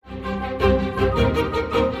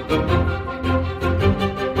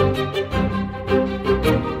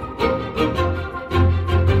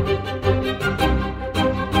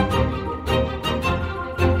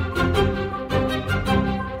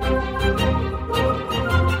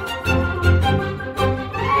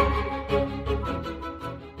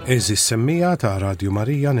Eżis semmija ta' Radju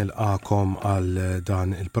Marija nilqakom għal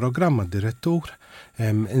dan il-programm Mid-Direttur.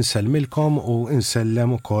 Insellmilkom u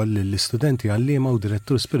insellem ukoll l-istudenti għallima u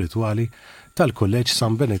direttur spirituali tal-Kulleġġ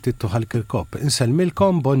San Benedittu ħal-Kirkop.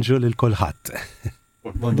 Insellmilkom bonġu lil kulħadd.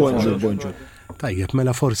 Bonġu. Tajjeb,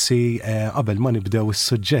 mela forsi qabel ma nibdew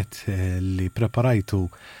is-suġġett li preparajtu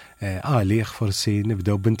għalih, forsi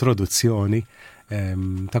nibdew b'introduzzjoni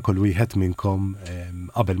ta' kull wieħed minnkom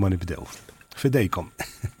qabel ma nibdew. Fidejkom.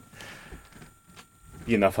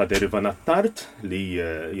 Jiena Fader Ivan Attart li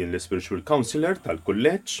jien l-Spiritual Counselor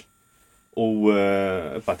tal-kulleġġ u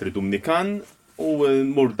Patri Dominikan u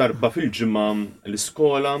mur darba fil-ġimgħa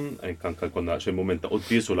l-iskola, anke konna xi mument ta'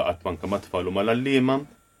 quddies u laqgħat manka mat-tfal u mal-allima,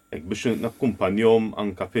 biex nakkumpanjhom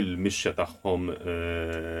anke fil-mixja tagħhom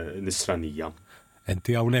nisranija.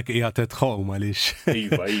 Enti hawnhekk qiegħed at home għaliex.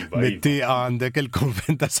 Iva. Mittieqa għandek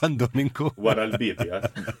il-konvent ta' San Dominku. Wara l-biet,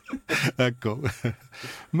 Ekku.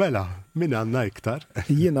 Mela, min għandna iktar?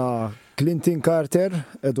 Jiena Clinton Carter,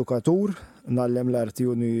 edukatur, nallem l-arti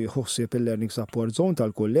u ħossib il-Learning Support Zone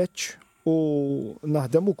tal-kulleġġ u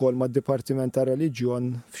naħdem ukoll mad-Dipartiment ta'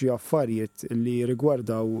 Reliġjon f'xi affarijiet li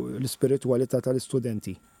rigwardaw l-ispiritwalità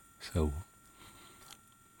tal-istudenti. Sew.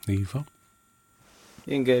 Iva.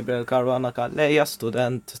 Jien Gabriel Caruana Kalleja,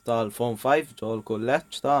 student tal-Form 5 ġol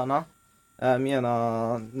kulleġġ tagħna. Jiena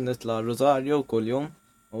nitla' Rosario kuljum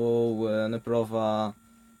u nipprova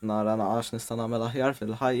nara naqax nista' nagħmel aħjar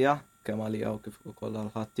fil-ħajja kemm għalija u kif ukoll għal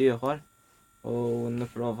ħadd ieħor u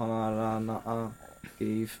nipprova nara naqa'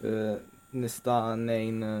 kif nista'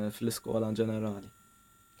 ngħin fl-iskola ġenerali.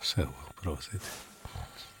 Sew, prosit.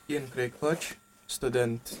 Jien Craig Hodge,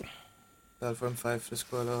 student tal-Form 5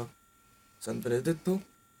 fl-iskola San Benedittu.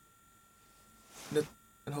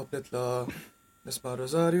 Nħobb nitla' nisma'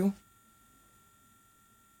 Rosario.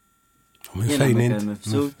 Minn fejn int?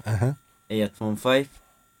 Mifsud, qiegħed Form 5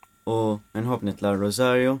 u nħobb nitla'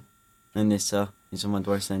 Rosario, nissa jinsuma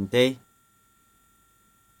dwar sentej.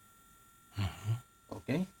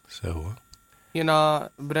 Okay. Sewa. Jiena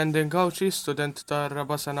Brendan Gauci, student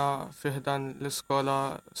tar-raba' sena fiħdan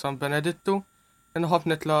l-iskola San Benedittu. Nħobb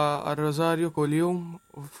nitla' għal-Rosario kull jum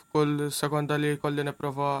u f'kull sekonda li kolli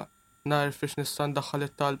nipprova narf biex nista' ndaħħal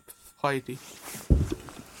it-talb f'ħajti.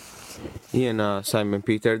 Jiena Simon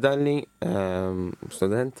Peter Dalli,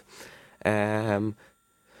 student.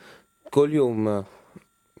 Kull jum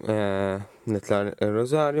nitla'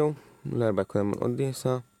 Rosario, l-erba' jkun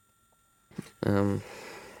l-qoddisa.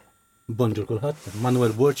 Bonġur kulħadd,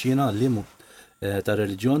 Manuel Borċ jiena għallimu ta'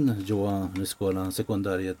 reliġjon ġewwa l-iskola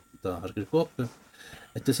sekondarja ta' Kirkop.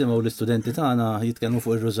 Qed tisimgħu l-istudenti tagħna jitkellmu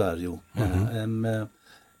fuq ir-Rosario.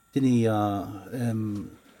 Din hija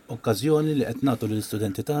okkażjoni li qed nagħtu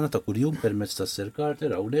lill-istudenti tagħna ta' kuljum permezz tas-Sir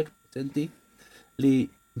Carter hawnhekk attenti li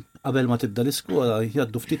qabel ma tibda l-iskola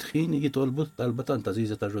jgħaddu ftit ħin jitolbu talba tant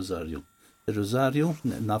għażiża tar-Rosario. Ir-Rosario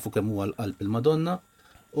nafu kemm huwa l-qalb il-Madonna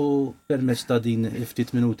u permezz ta' din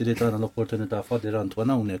ftit minuti li tagħna l-opportunità Fader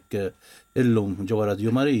Antwan hawnhekk illum ġewwa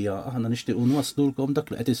Radju Marija aħna nixtiequ nwaslulkom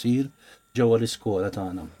dak li qed isir ġewwa l-iskola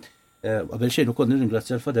tagħna. Qabel xejn ukoll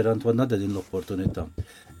nirringrazzja l-Fader Antwan għadha din l-opportunità.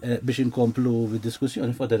 Biex inkomplu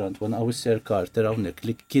bid-diskussjoni Fader Antwan għaw is-Sir Carter hawnhekk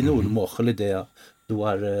li kienu l-moħħ l-idea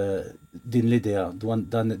dwar din l-idea dwar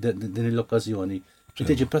din l-okkażjoni li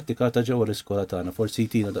tiġi prattikata ġewwa l-iskola tagħna. Forsi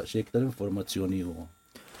jtina daqsxejn iktar informazzjoni huwa.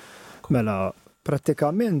 Mela,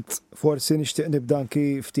 prattikament forsi nixtieq nibda anki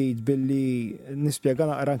ftit billi nispjega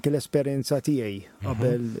naqra anki l-esperjenza tiegħi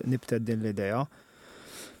qabel nibted din l-idea.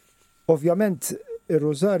 Ovvjament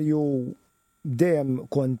ir-Rosario dejjem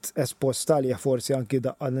kont espost għalih forsi anki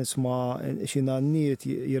daqqa nisma' xi nanniet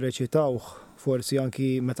jirreċitawh forsi anki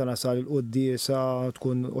meta nasal il-quddiesa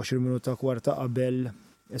tkun 20 minuta kwarta qabel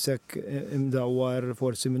isek imdawwar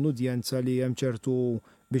forsi minn udjenza li hemm ċertu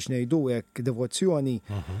biex ngħidu hekk devozzjoni.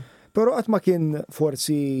 Però qatt ma kien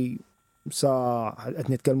forsi sa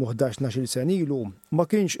qed nitkellmu 11-il sen ilu, ma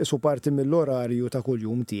kienx isu parti mill-orarju ta'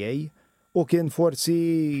 kuljum tiegħi u kien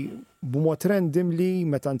forsi b'mod random li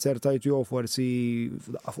meta nsertajt jew forsi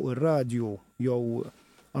fuq ir-radju jew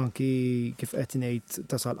anki kif qed ngħid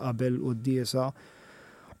tasal qabel qudiesa.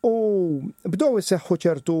 U bdew iseħħu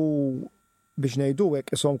ċertu biex ngħidu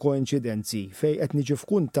hekk ishom koinċidenzi fejn qed niġi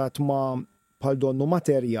f'kuntatt ma' bħal donnu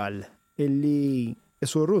materjal illi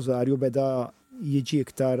isu r-Rosario beda jiġi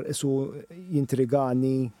iktar isu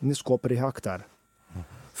jintrigani niskopri aktar.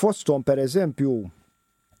 Fosthom pereżempju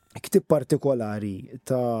ktib partikolari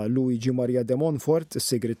ta' Luigi Maria de Montfort,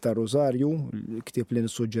 is-Sigrit ta' Rosario, ktib li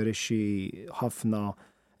nissuġġerixxi ħafna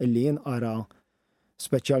li jinqara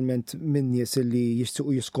speċjalment minn nies li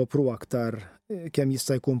jixtiequ jiskopru aktar kemm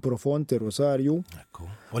jista' jkun profond ir-Rożarju. Ekku.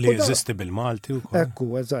 U li jeżisti bil-Malti wkoll. Ekku,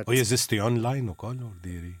 eżatt. U jeżisti online ukoll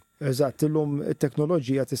ordiri. Eżatt, illum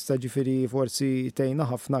it-teknoloġija tista' ġifieri forsi tgħinna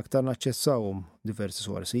ħafna aktar naċċessawhom diversi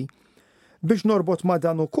sorsi. Biex norbot ma'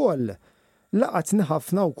 dan ukoll, laqatni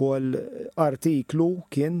ħafna wkoll artiklu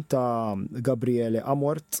kien ta' Gabriele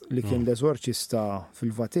Amort li kien l-eżorċista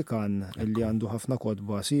fil-Vatikan li għandu ħafna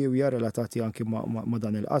kodba siwja relatati anki ma'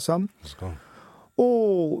 dan il-qasam. U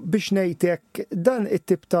biex ngħidlek dan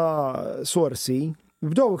it-tip ta' sorsi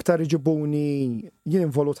bdew iktar iġibuni jien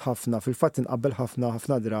involut ħafna fil-fatt inqabbel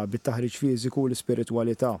ħafna drabi it-taħriġ fiżiku u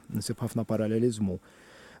l-ispiritwalità, nisib ħafna paraleliżmu.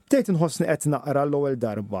 Bdejt inħossni qed naqra l-ewwel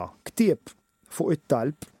darba ktieb fuq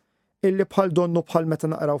it-talb illi bħal donnu bħal meta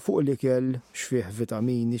naqraw fuq l-ikel xfih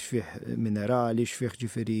vitamini, xfih minerali, xfih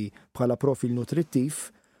ġifieri bħala profil nutrittiv,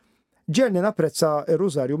 ġelni napprezza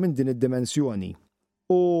ir-Rożarju minn din id-dimensjoni.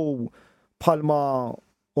 U bħalma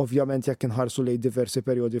ovvjament jekk inħarsu lejn diversi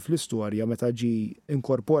perjodi fl-istorja meta ġi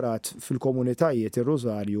inkorporat fil-komunitajiet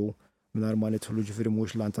ir-Rożarju mingħajr ma nidħlu ġifieri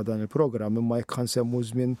mhux lan ta' dan il-programm imma jekk ħansemmu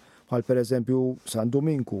żmien bħal pereżempju San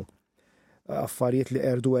Dominku. Affarijiet li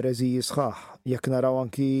erdu ereżiji sħaħ. Jekk naraw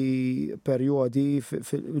anki perjodi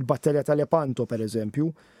fil-battalja ta' Lepanto, per eżempju,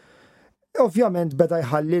 ovvjament beda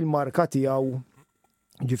jħalli l-marka tiegħu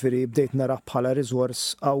ġifieri bdejt nara bħala riżors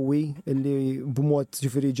qawwi li b'mod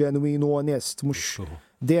ġifieri ġenwin u onest, mhux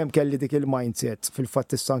dejjem kelli dik il-mindset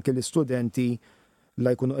fil-fatt issa anke l-istudenti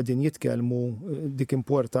la jkunu qegħdin jitkellmu dik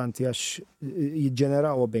importanti għax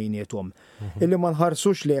jiġġeneraw bejniethom. Illi ma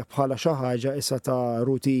nħarsux leh bħala xi ħaġa issa ta'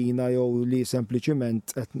 rutina jew li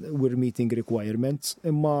sempliċiment we're meeting requirements,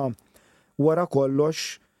 imma wara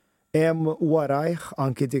kollox hemm warajh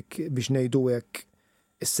anki dik biex ngħidu hekk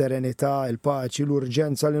is-serenità, il-paċi,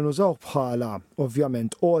 l-urġenza li nużaw bħala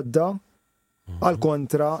ovvjament għodda għal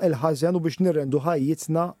kontra il-ħażen u biex nirrendu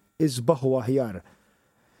ħajjitna isbaħ u aħjar.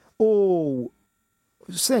 U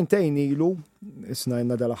sentejn ilu,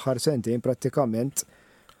 isnajna dal-aħħar sentejn prattikament,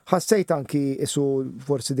 ħassejt anki isu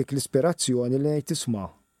forsi dik l-ispirazzjoni li ngħid tisma'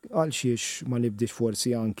 għal xiex ma nibdix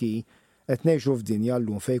forsi anki qed ngħixu f'dinja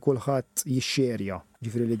llum fejn kulħadd jixxerja,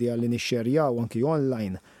 ġifieri l-idea li nixxerjaw anki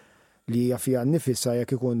online li hija fiha nnifisha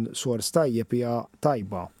jekk ikun sors tajjeb hija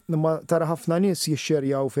tajba. Imma tara ħafna nies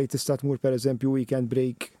jixxerjaw fejn tista' tmur pereżempju weekend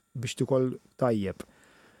break biex tikol tajjeb.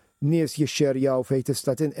 Nies jixxerjaw fejn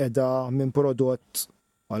tista' tinqeda minn prodott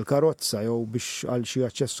għal karozza jew biex għal xi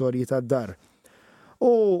aċċessorji tad-dar.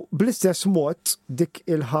 U bl-istess mod dik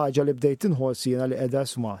il-ħaġa li bdejt inħoss jiena li qiegħda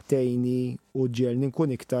isma' tgħinni u ġielni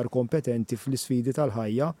nkun iktar kompetenti fl-isfidi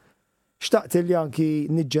tal-ħajja, xtaqt li anki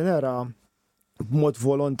niġġenera b'mod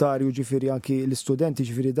volontarju ġifieri anki l-istudenti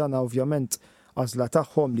ġifieri dan ovvjament għażla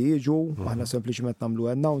tagħhom li jiġu, aħna sempliċement nagħmlu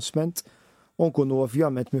announcement u nkunu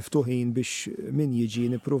ovvjament miftuħin biex min jiġi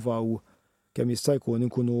nippruvaw kemm jista' jkun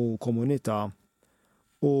inkunu komunità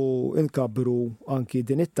u nkabru anki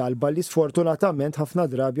din it-talba li sfortunatament ħafna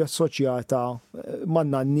drabi assoċjata ma'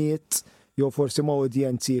 nanniet jew forsi ma'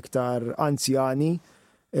 udjenzi iktar anzjani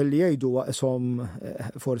li jgħidu waqshom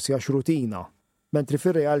forsi għax rutina. Mentri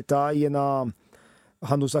fir-realtà jiena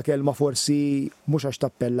ħanuża kelma forsi mhux għax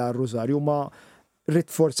tappella r-Rożarju ma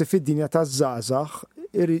rid forsi fid-dinja taż-żgħażagħ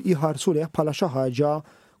jħarsu leh bħala xi ħaġa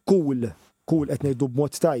cool qed ngħidu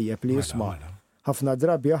b'mod tajjeb li jisma'. Ħafna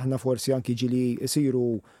drabi aħna forsi anki ġili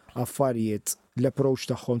jsiru affarijiet l-approach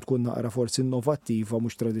tagħhom tkun naqra forsi innovattiva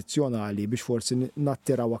mhux tradizzjonali biex forsi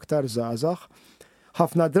nattiraw aktar żgħażagħ.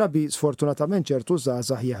 Ħafna drabi sfortunatament ċertu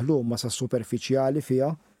żgħażagħ jeħluhom ma sa superfiċjali fiha,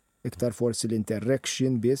 iktar forsi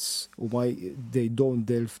l-interaction biss u ma they don't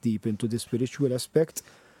delve deep into the spiritual aspect.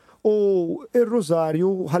 U ir-Rożarju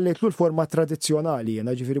ħallejtlu l-forma tradizzjonali,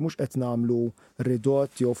 jiena ġifieri mhux qed nagħmlu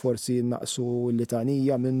ridott jew forsi naqsu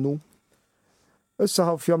l-litanija minnu.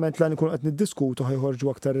 Issa ovvjament lan ikun qed niddiskutu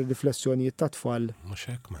ħajħorġu aktar ir-riflessjonijiet ta' tfal. Mhux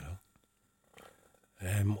hekk mela.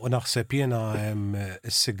 U naħseb jiena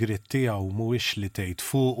is-sigriet tiegħu mhuwiex li tgħid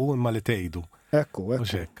fuqu imma li tgħidu. Ekku.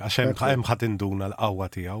 Mhux hekk, għax hemm ħadd induna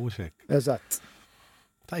l-qawwa tiegħu mhux hekk. Eżatt.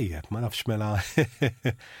 Tajjeb, ma nafx mela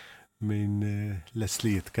min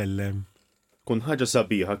lesli jitkellem. Kun ħaġa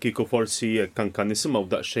sabiħa kieku forsi kan nisimgħu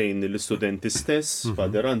daqsxejn l-istudenti stess,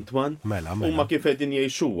 Fader Antwan, huma kif qegħdin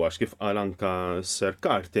jgħixuha għax kif qal anka Sir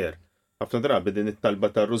Carter. Ħafna drabi din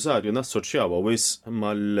it-talba tar-Rożarju nassoċjawha wis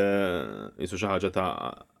isu xi ħaġa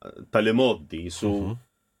tal-imoddi, isu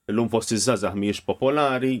llum fost iż-żgħażagħ mhijiex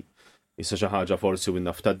popolari, issa xi ħaġa forsi u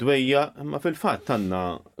naf ta' dwejja, imma fil-fatt għandna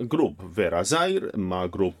grupp vera żgħir, imma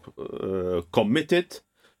grupp committed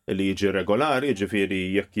li jiġi regolari, ġifieri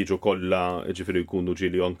jekk jiġu kollha ġifieri jkunu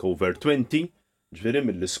ġieli anke over 20, Ġifieri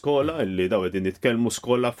mill-iskola illi daw qegħdin nitkellmu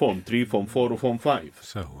skola Form 3, Form 4 u Form 5.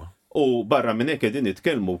 Sewwa. U barra minn hekk qegħdin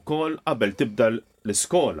nitkellmu wkoll qabel tibda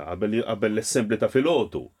l-iskola, qabel l-assembli ta'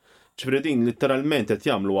 filgħodu. Ġifieri din literalment qed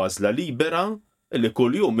jagħmlu għażla libera illi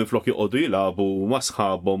kuljum minflok joqogħdu jilagħbu ma'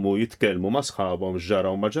 sħabhom u jitkellmu ma' sħabhom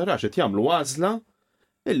ġara u ma ġarax qed jagħmlu għażla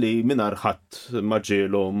illi mingħajr ħadd ma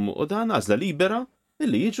ġielhom u dan għażla libera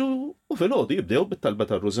illi jiġu u filgħodu jibdew bit-talba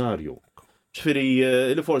tar-Rużarju. Ġifieri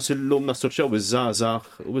li forsi llum nassoċjaw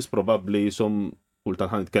iż-żgħażagħ u wis probabbli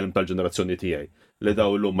kultant ħan nitkellem tal-ġenerazzjoni tiegħi li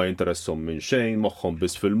daw illum ma jinteressom minn xejn, moħħhom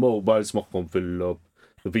biss fil-mobiles, moħħhom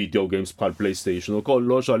fil-video games bħal PlayStation u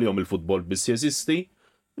kollox, għalihom il-futbol biss jeżisti.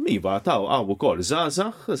 Iva għaw ukoll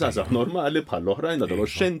żgħażagħ normali bħal oħrajn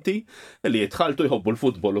adolescenti li jitħaltu jħobbu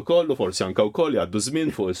l-futbol ukoll u forsi anke wkoll jgħaddu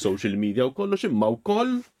żmien fuq is-social media u kollox imma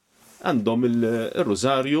wkoll għandhom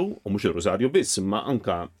il-Rużarju u mhux ir-Rużarju biss imma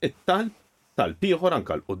anke it-talb ieħor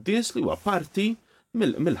anke l-quddies li huwa parti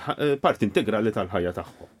parti integrali tal-ħajja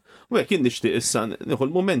tagħhom. U hekk jien nixtieq issa nieħu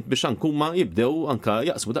l-mument biex anke huma jibdew anke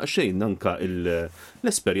jaqsmu daqsxejn anke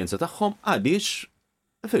l-esperjenza tagħhom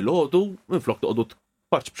għaliex filgħodu minflok toqgħodu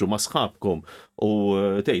tparċbxu ma' sħabkom u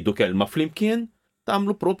tgħidu kelma flimkien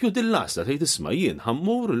tagħmlu propju dil-lasla tgħid isma' jien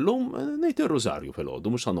ħammur illum ngħid ir-Rużarju filgħodu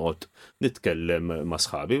mhux ħanoqgħod nitkellem ma'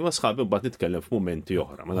 sħabi mbagħad nitkellem f'mumenti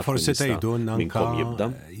oħra. Forsi tgħidulna anke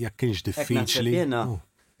jekk kienx diffiċli.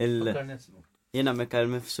 Jiena Mikael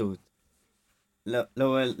mifsud.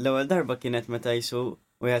 L-ewwel darba kienet meta jisu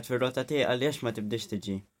wieħed fir-rota tiegħi għaliex ma tibdix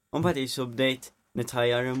tiġi. Mbagħad jisu bdejt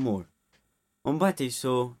nitħajjar immur. Mbagħad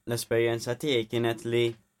jisu l-esperjenza tiegħi kienet li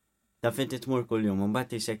ta' finti tmur kuljum,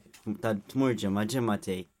 mbagħad jisek ta' tmur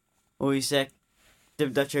ġimgħatej. U jisek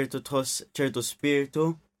tibda tħoss ċertu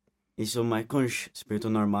spiritu, jisu ma jkunx spiritu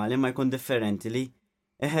normali, ma jkun differenti li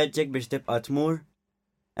iħeġġek biex tibqa' tmur.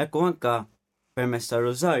 Ekku anka permezz ta'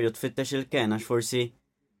 Rużarju tfittex il-kien għax forsi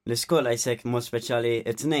l-iskola jisek mod speċjali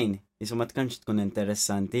it-tnejn, jisu ma tkunx tkun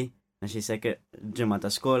interessanti, għax jisek ġimgħa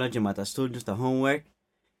ta' skola, ġimgħa ta' studju, ta' homework.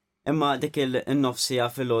 Imma dik il-nofsija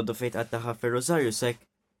fil-għodu fejt għattaħa fil-Rużarju sek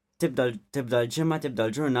tibda l-ġimgħa, tibda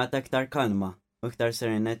l-ġurnata iktar kalma u iktar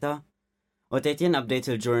sereneta. U tgħid jiena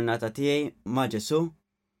bdejt il-ġurnata tiegħi ma' Ġesu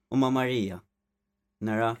u ma' Marija.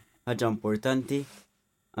 Nara ħaġa importanti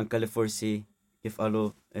anke li forsi kif qalu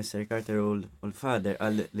Sir Carter u l-Fader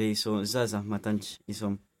għal li jisu żgħażagħ ma tantx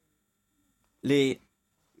jisom li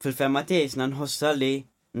fil-fema tiegħi nħossa li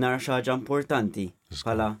nara xi ħaġa importanti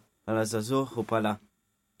bħala żagħżugħ u bħala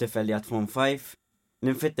tifel jgħid Form 5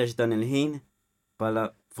 li nfittex dan il-ħin bħala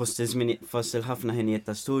fost il-ħafna ħinijiet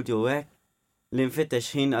ta' studju u hekk li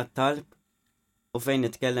nfittex ħin għat-talb u fejn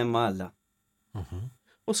nitkellem ma' Alla.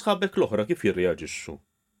 U sħabek l-oħra kif jirreaġixxu?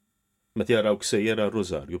 Meta jarawk sejjera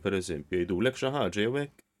r-Rużarju pereżempju jgħidulek xi ħaġa jew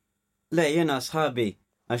hekk? Le, jiena sħabi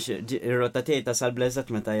għax ir-rota tiegħi tasal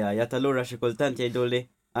bleżat meta jgħajjat allura xi kultant jgħiduli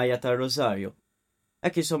għajja tar-Rużarju.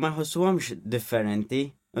 Hekk jisu ma jħossuhomx differenti,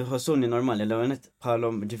 jħossuni normali l-ewwel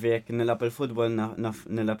bħalhom ġifieri jekk nilgħab il-futbol naf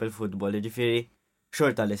nilgħab il-futbol, ġifieri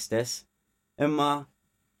xorta l-istess. Imma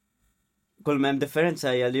kull m'hemm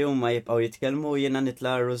differenza hija li huma jibqgħu jitkellmu u jiena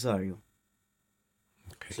nitla' r-Rużarju.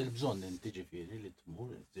 Il-bżonn inti ġifieri li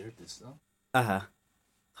tmur iżżir tista'? Aha.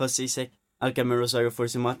 Ħossi jsek għalkemm ir-Rużarju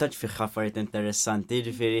forsi ma taġ fih affarijiet interessanti,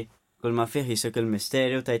 ġifieri kull ma fih jisek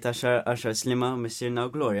il-misterju tajt 10 slima missirna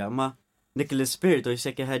u glorja, ma dik l-ispirtu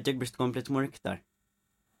jisek jħeġġek biex tkompli tmur iktar.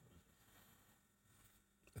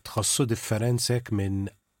 Tħossu differenzek minn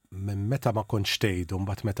meta ma kontx tgħidu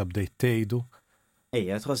mbagħad meta bdejt tgħidu?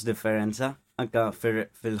 Ejja, tħoss differenza anke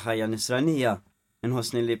fil-ħajja nisranija.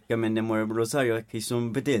 Inħossni li kemm nimur b'Rużarju hekk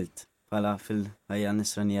jisum bidilt bħala fil-ħajja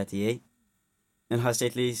nisranija tiegħi.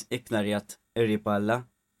 Inħassejt li iktar jgħat irrib Alla,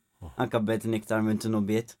 anke bedni iktar minn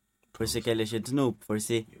tnubiet. Forsi kelli xi tnub,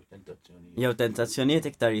 forsi jew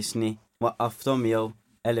tentazzjonijiet iktar jisni waqqafthom jew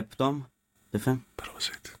elibthom. Tifhem?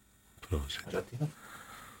 Prosit.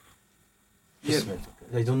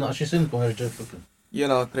 Jgħidulna għax isimkom irġiel.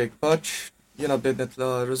 Jena Craig Patch, jena bdejt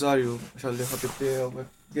nitla Rużarju xalli ħabib tiegħu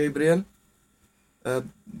Gabriel.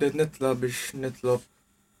 Bdejt nitla biex nitlob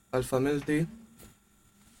għal-familti.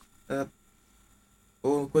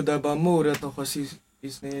 U kull darba mmur qed noħoss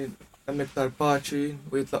jisni hemm iktar paċi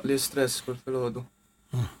u jitlaq li stress kull filgħodu.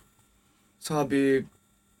 Saħabi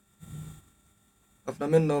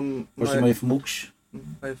ħafna minnhom Forsi ma jifhmukx.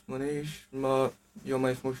 Ma jifhmunix, jew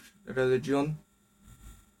ma jifhmux reliġjon.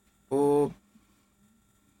 U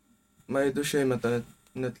ma jgħidu xejn meta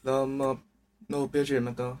nitla' ma no pjaċir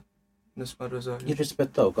meta nisma' r-Rużarju.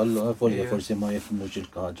 Jirrispettawk għallu forsi ma jifhmux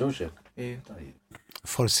il-ħaġa u x'hekk.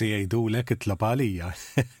 Forsi jgħidulek itlob għalija.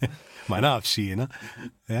 Ma nafx jiena.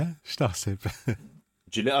 X'taħseb?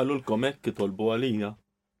 ġili qalu l-kom hekk kitolbu għalija,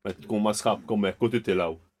 meta tkun ma' sħabkom hekk u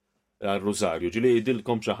titilgħu għar-Rożarju. Ġili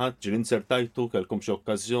jgħidilkom xi ħadd, ġili insertajtu kellkom xi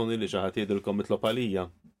okkażjoni li xi ħadd jgħidilkom itlob għalija.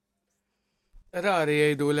 Rari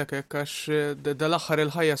jgħidulek hekk għax dal-aħħar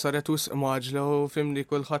il-ħajja saret wisq maġla u fimni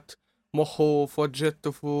kulħadd moħħu f'oġġettu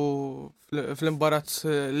fl-imbarazz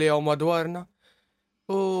li hawn madwarna.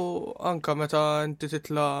 U anka meta inti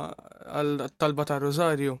titla għal-talba ta'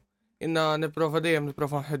 Rożarju, inna nipprova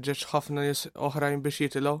nħeġġeġ ħafna nies oħrajn biex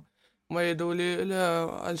jitilgħu, ma jgħiduli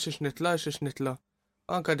għal xiex nitla.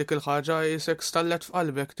 Anka dik il-ħaġa jisek stallet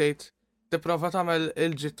f'qalbek tgħid tipprova tagħmel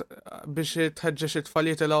il-ġid biex tħeġġeġ it-tfal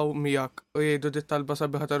jitilgħu miegħek u jgħidu dit talba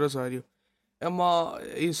sabiħa ta' Rożarju. Imma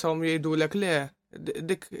jisom jgħidulek le,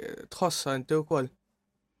 dik tħossa inti wkoll.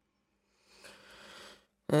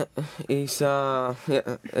 Isa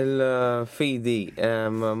il-fidi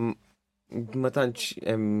ma tantx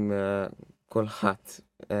kulħadd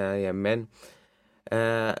jemmen.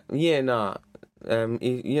 Jiena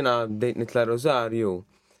bdejt nitla Rożarju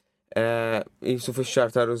jisu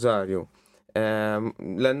fix-xahar ta' Rożarju.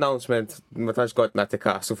 L-announcement ma tantx kont nagħti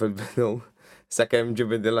kasu fil-bidu sakemm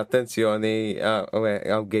ġibid l-attenzjoni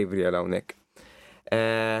għaw Gabriel hawnhekk.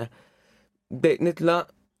 Bdejt nitla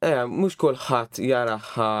mhux kulħadd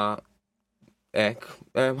jaraħħa hekk.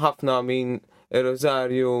 Ħafna min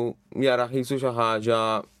ir-Rożarju jaraħ jisu xi ħaġa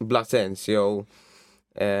bla sens jew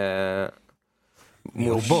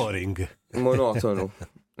boring. Monotonu.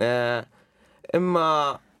 Imma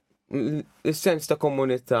il-sens ta'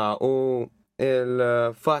 komunità u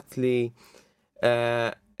il-fatt li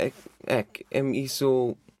jisu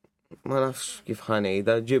ma nafx kif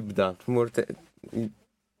ħanejda ġibda tmur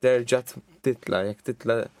terġa' titla jekk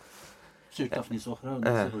titla. Xirtaf nies oħra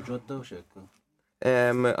nsiru ġodda u xekk.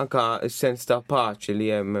 Anka il-sens ta' paċi li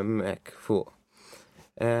hemm hemmhekk fuq.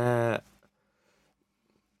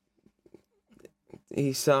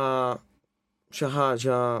 Isa xi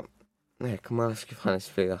ħaġa hekk ma nafx kif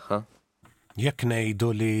ħanispjegaha. Jekk ngħidu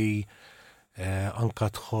li anka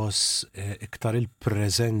tħoss iktar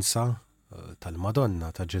il-preżenza tal-Madonna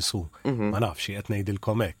ta' Ġesu. Ma nafx qed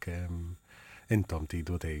ngħidilkom hekk. Intom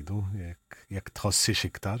tidu tgħidu jekk tħossix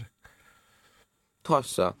iktar.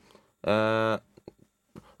 Tħossa.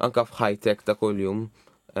 Anka f'ħajtek ta' kuljum.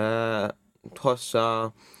 Tħossa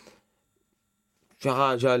xi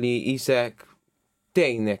ħaġa li qisek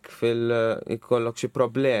tgħinek ikollok xi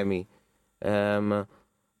problemi.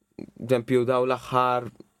 Eżempju daw l-aħħar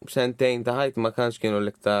sentejn ta' ħajt ma kanx kienu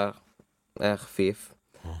l-iktar ħfief.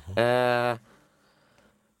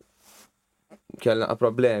 Kellna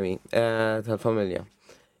problemi tal-familja.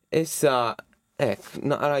 Issa hekk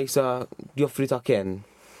naqra jisa joffri ta' ken.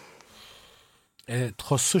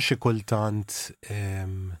 Tħossu xi kultant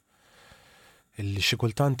illi xi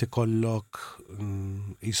kultant ikollok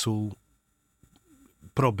jisu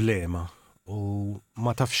problema u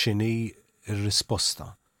ma tafx x'inhi r-risposta.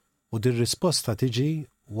 U din risposta tiġi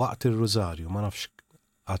waqt ir-Rożarju, ma nafx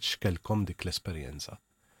għadx kellkom dik l-esperjenza.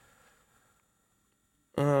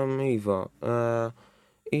 Iva,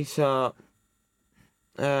 isa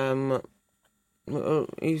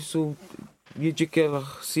jisu jiġi kell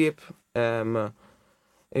ħsieb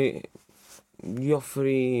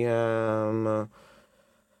joffri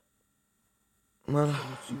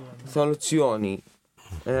soluzzjoni.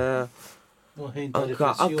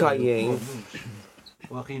 Anka jgħin.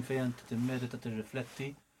 U għakin fejn timmedita tirrifletti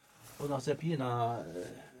u naħseb jiena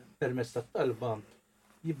permezz tat-talba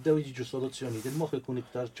jibdew jiġu soluzzjoni. Il-moħħ ikun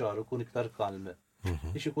iktar ċar, ikun iktar kalm.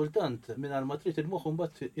 Xi kultant mingħajr ma trid il-moħħ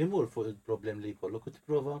mbagħad imur fuq il-problem li jkollok u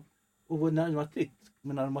tipprova u mingħajr ma trid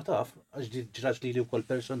mingħajr ma taf għax di ġraġ li wkoll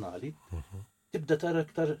personali, tibda tara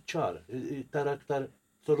aktar ċar, tara aktar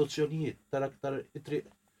soluzzjonijiet, tara aktar triq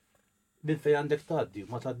minn fejn għandek tgħaddi,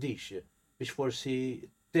 ma tgħaddix biex forsi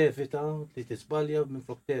tevita li tisbalja minn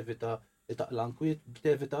flok tevita li taqlankwiet,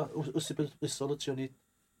 tevita u ssib is-soluzzjonijiet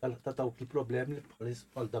ta' dawk il-problem li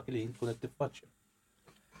bħal dak li tkun qed tiffaċċja.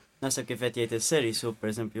 Nasa kif qed jgħid is-seri su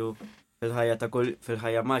pereżempju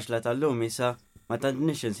fil-ħajja maġla tal-lum issa ma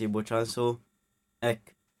tantniex insibu ċansu hekk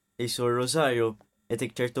isu r-Rożarju qed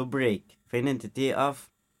ċertu break fejn inti tieqaf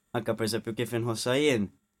anke pereżempju kif inħossa jien.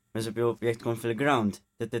 Pereżempju jekk tkun fil-ground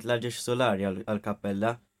titla' ġiex solari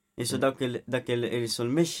għall-kappella. Isu dak il-isu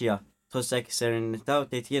l-mixja tħossek serenità u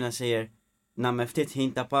tgħid jiena sejjer nagħmel ftit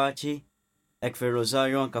ħin ta' paċi hekk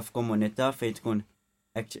fir-Rożarju anke f'komunità fejn tkun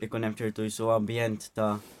hekk ikun hemm ċertu jisu ambjent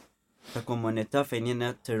ta' komunità fejn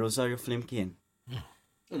jiena tir-Rożarju flimkien.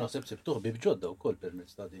 Naħseb sibtuħ bib ġodda wkoll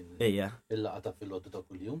permezz ta' din il-laqgħa ta' fil-logħdu ta'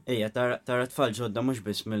 kuljum. Ejja, tara tfal ġodda mhux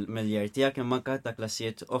biss mill-jer tiegħek imma anke ta'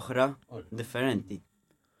 klassijiet oħra differenti.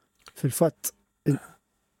 Fil-fatt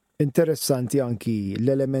interessanti anki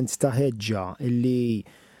l-element ta' ħeġġa illi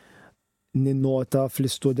ninnota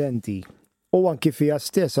fl-istudenti. U anki fija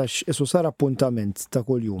stess għax isu sar appuntament ta'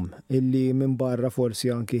 kuljum illi minn barra forsi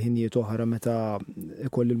anki ħinijiet oħra meta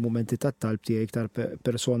ikolli l-momenti ta' talb tiegħi iktar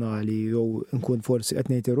personali jew nkun forsi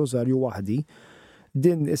qed ngħid ir-rożarju waħdi.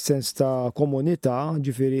 Din is-sens ta' komunità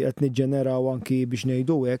ġifieri qed niġġeneraw anki biex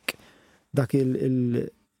ngħidu hekk dak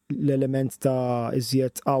l-element ta'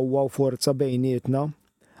 iżjed qawwa u forza bejnietna.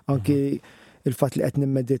 Anki il-fatt li qed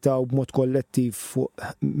nimmeditaw b'mod kollettiv fuq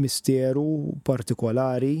misteru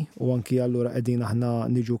partikolari u anki allura qegħdin aħna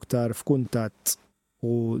niġu ktar f'kuntatt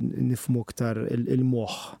u nifhmu ktar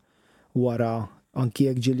il-moħħ wara anki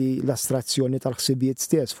jekk ġieli l-astrazzjoni tal-ħsibijiet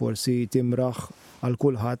stess forsi timraħ għal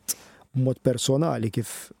kulħadd b'mod personali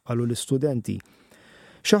kif qalu l-istudenti.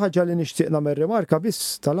 Xi ħaġa li nixtieq nagħmel rimarka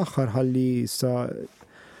biss tal-aħħar ħalli sa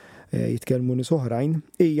jitkellmu nies oħrajn,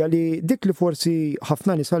 hija li dik li forsi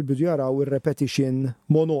ħafna nies għall-bidu jaraw ir-repetition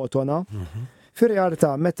monotona,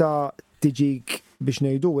 fir-realtà meta tiġik biex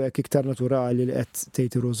ngħidu hekk iktar naturali li qed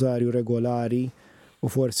tgħid ir-rożarju regolari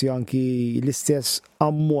u forsi anki l-istess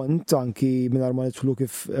ammont anki mingħajr ma nidħlu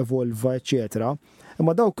kif evolva, eċetera.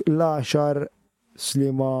 Imma dawk l-10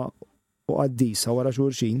 slima u qaddisa wara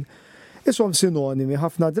xulxin, ishom sinonimi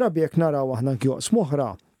ħafna drabi jekk naraw aħna anki joqsmu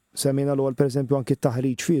oħra. Semmina l-għol per eżempju anki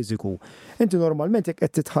t-taħriġ fiżiku. Inti normalment jekk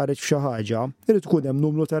qed titħarreġ f'xi ħaġa, irid tkun hemm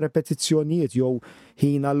numru ta' repetizzjonijiet jew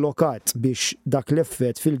ħin allokat biex dak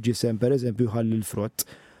l-effett fil-ġisem per eżempju ħalli l-frott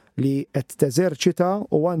li qed teżerċita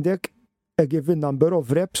u għandek a given number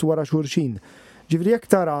of reps wara xulxin. Ġifri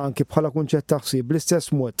jekk tara anki bħala kunċett taħsib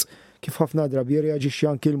bl-istess mod kif ħafna drabi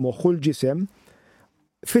jirreaġixxi anki l-moħħ u l-ġisem,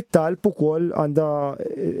 fit-talb ukoll għandha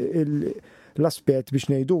l-aspett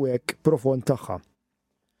biex ngħidu hekk profond tagħha.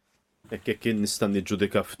 Jekk nista'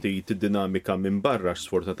 niġġudika ftit id-dinamika minn barra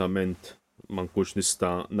sfortunatament ma nkunx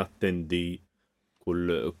nista' nattendi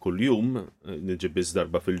kull jum, niġi biss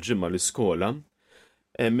darba fil-ġimgħa l-iskola,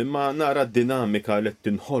 imma nara d-dinamika li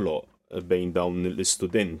tinħoloq bejn dawn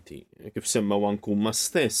l-istudenti. Kif semmaw anke huma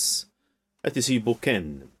stess qed isibu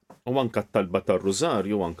ken u anke t-talba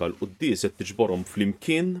tar-rużarju u anke l-quddies qed tiġborhom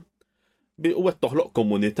flimkien u qed toħloq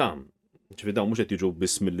komunità. Ġifieri dawn mhux qed jiġu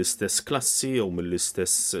biss mill-istess klassi jew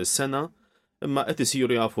mill-istess sena, imma qed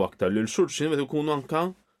isiru jafu aktar lil xulxin meta jkunu anke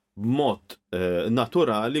b'mod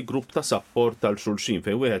naturali grupp ta' sapport tal xulxin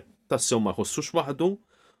fejn wieħed tassew ma jħossux waħdu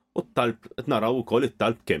u t-talb qed naraw ukoll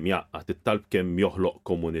it-talb kemm jaqgħad, it-talb kemm joħloq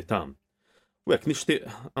komunità. U hekk nixtieq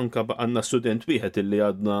anke għandna student wieħed illi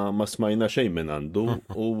għadna ma smajna xejn minn għandu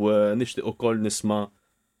u nixtieq ukoll nisma'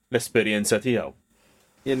 l-esperjenza tiegħu.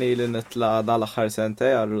 Jien li nitla dal-aħħar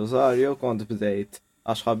sentej għal-Rosario kont bdejt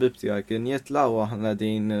għax ħabib tiegħi kien jitla u aħna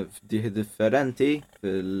din f'dieħi differenti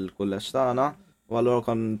fil-kulleġġ tagħna u allura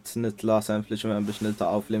kont nitla sempliċement biex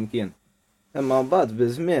niltaqgħu flimkien. Imma mbagħad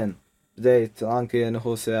biż-żmien bdejt anke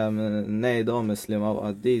nieħu sehem ngħidhom mislima u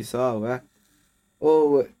qaddisa u hekk.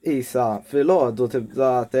 U isa filgħodu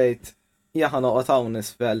tibda tgħid jaħa noqgħod hawn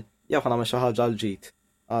isfel jew ħa nagħmel xi ħaġa l-ġid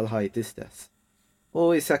għal ħajti stess.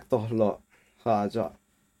 U isek toħloq ħaġa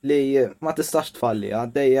li ma tistax tfalli,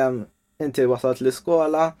 dejjem inti wasalt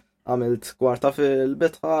l-iskola, għamilt kwarta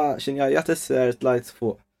fil-bitħa, xinjajja tisser tlajt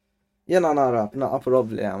fuq. Jena nara b'naqa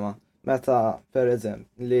problema, meta per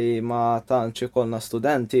eżempju li ma tantx ikollna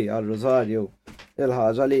studenti għal-Rożarju,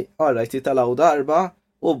 il-ħaġa li għarrajt jitalaw darba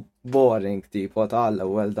u boring tipo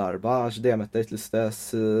tal-ewwel darba, għax dejjem qed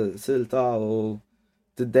l-istess silta u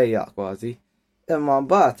tiddejjaq kważi. Imma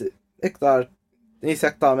mbagħad iktar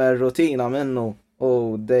jisek tagħmel rutina minnu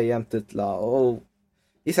u dejjem titla u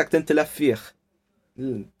jisek tintilef fih.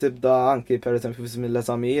 Tibda anki per eżempju f'żmien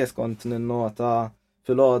l-eżamijiet kont ninnota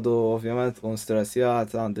fil-għodu ovvjament tkun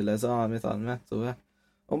stressjat għandi l-eżami tal-mettu.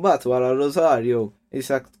 U mbagħad wara r-Rożarju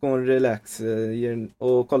jisek tkun relax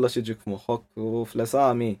u kollox jiġik f'moħħok u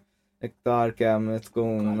fl-eżami iktar kemm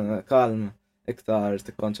tkun kalm iktar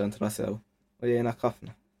tikkonċentra sew u jgħinek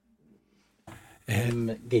ħafna.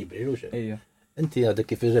 Gabriel, inti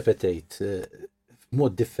għadek kif irrepetejt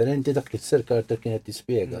mod differenti dak li t-Sir kienet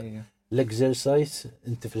tispjega. L-exercise,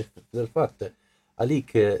 inti fil-fatt,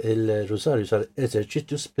 għalik il-Rożarju sar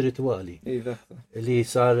eżerċizzju spirituali. Li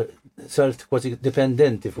sart kważi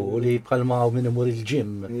dipendenti fuq li bħalma minn imur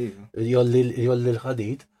il-ġim jolli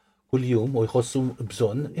l-ħadid kull jum u jħossu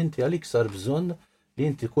bżonn, inti għalik sar bżonn li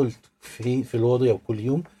inti kull fil-għodu jew kull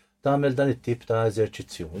jum tagħmel dan it-tip ta'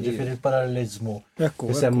 eżerċizzju. Ġifieri il-parallelizmu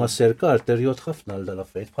semma Sir Carter jgħod ħafna għal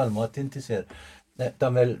dal-affarijiet bħalma inti ser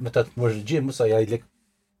tagħmel meta tmur ġim sa jgħidlek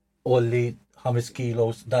olli 5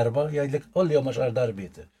 kilos darba, jgħidlek olli jew 10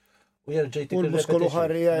 darbiet. U l-muskolu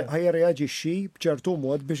ħajreaġixxi b'ċertu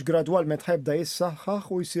mod biex gradwalment ħajbda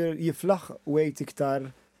jissaħħaħ u jsir jiflaħ weight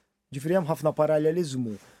iktar. Ġifieri hemm ħafna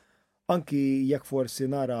parallelizmu. Anki jekk forsi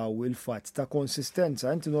naraw il-fatt ta'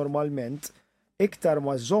 konsistenza, inti normalment iktar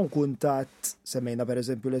ma żżomm kuntatt semmejna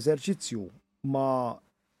pereżempju l-eżerċizzju ma'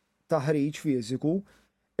 taħriġ fiżiku,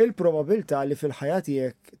 il-probabilità li fil-ħajja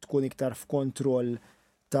tiegħek tkun iktar f'kontroll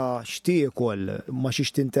ta' xtiekol ma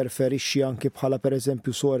xiex tinterferixxi anki bħala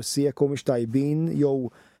pereżempju sorsi jekk mhux tajbin jew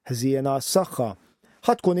ħżiena għas-saħħa.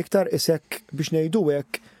 Ħadd tkun iktar isek biex ngħidu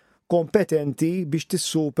hekk kompetenti biex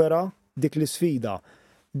tissupera dik l-isfida.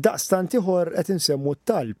 Daqstant ieħor qed insemmu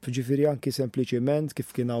t-talb, ġifieri anki sempliċiment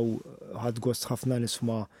kif kien hawn ħadd gost ħafna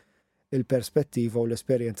nisma' il-perspettiva u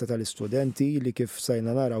l-esperjenza tal-istudenti li kif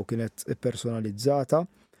sajna naraw kienet personalizzata.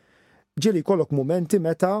 Ġieli jkollok momenti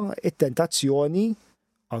meta it-tentazzjoni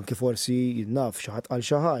anki forsi naf xaħat għal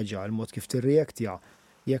xi ħaġa, l-mod kif tirreaktja.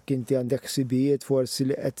 Jekk inti għandek ħsibijiet forsi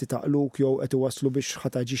li qed taqluk jew qed iwasslu biex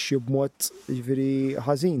ħataġixxi b'mod ġifieri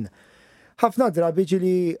ħażin. Ħafna drabi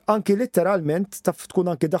ġieli anki letteralment taf tkun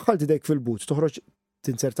anki daħħalt idejk fil-but, toħroġ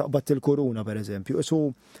tinser taqbad il-kuruna pereżempju. Isu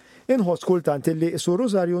inħoss kultant illi isu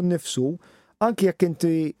Rożarju nnifsu anki jekk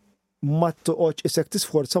inti ma toqgħodx isek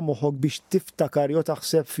tisforza moħħok biex tiftakar jew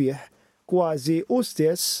taħseb fih kważi u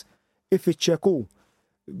stess ifiċċeku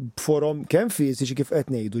b'forom kemm fiżiċi kif qed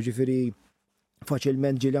ngħidu, ġifieri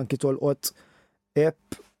faċilment ġieli anki tolqot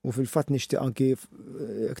app u fil-fatt nixtieq anki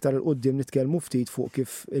iktar il-qudiem nitkellmu ftit fuq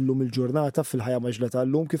kif illum il-ġurnata fil-ħajja maġla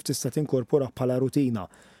tal-lum kif tista' tinkorpora bħala rutina.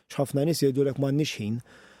 X'ħafna nies jgħidulek m'għandniex ħin.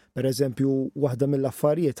 Pereżempju, waħda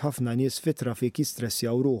mill-affarijiet ħafna nies fit-trafik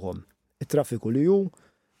jistressjaw ruhom. It-traffiku li hu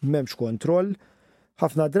m'hemmx kontroll,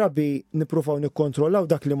 ħafna drabi nippruvaw nikkontrollaw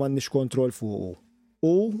dak li m'għandniex kontroll fuqu.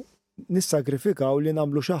 U nissagrifikaw li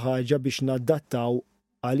nagħmlu xi ħaġa biex naddattaw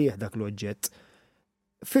għalih dak l-oġġett.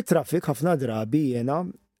 Fit-trafik ħafna drabi jiena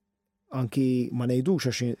anki ma ngħidux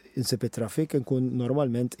għax insib it-trafik inkun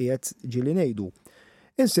normalment qiegħed ġieli ngħidu.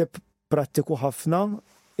 Insib prattiku ħafna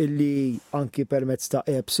illi anki permezz ta'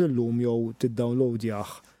 apps illum jew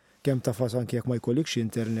tiddownloadjah kemm tafas anki jekk ma jkollikx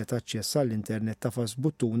internet aċċess għall-internet tafas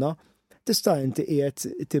buttuna, tista' inti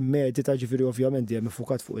qiegħed timmedita ġifieri ovvjament dejjem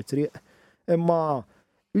ifukat fuq it-triq, imma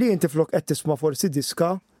li inti flok qed tisma' forsi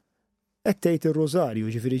diska qed tgħid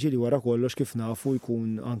ir-Rożarju, ġifieri ġieli wara kollox kif nafu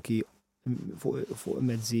jkun anki fuq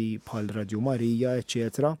mezzi bħal Radju Marija,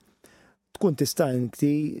 eċetera. Tkun tista'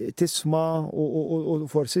 inti tisma' u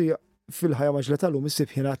forsi fil-ħajja maġla tal-lum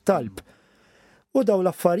issib ħina talb. U daw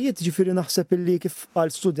l-affarijiet ġifieri naħseb illi kif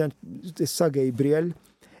għal student issa Gabriel,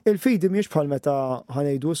 il-fidi mhijiex bħal meta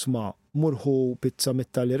ħanejdu isma' murħu pizza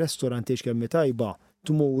mit-tali restorant kemm tajba,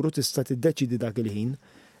 tmuru tista' tiddeċidi dak il-ħin.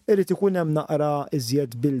 Irid ikun hemm naqra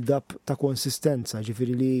iżjed build-up ta' konsistenza,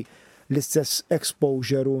 ġifieri li l-istess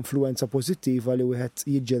exposure u influenza pożittiva li wieħed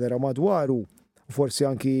jiġġenera madwaru, u forsi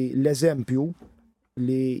anki l-eżempju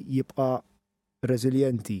li jibqa'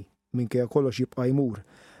 reżiljenti minkejja kollox jibqa' jmur.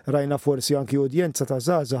 Rajna forsi anki udjenza ta'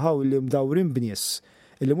 żgħażagħ li mdawrin bnies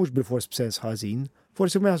illi mhux bil-fors b'sens ħażin,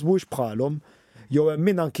 forsi ma jaħsbux bħalhom, jew hemm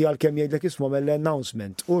min anki għalkemm jgħidlek isma'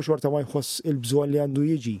 mill-announcement u xorta ma jħoss il-bżonn li għandu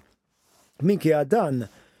jiġi. Minkejja dan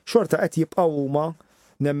xorta qed jibqgħu huma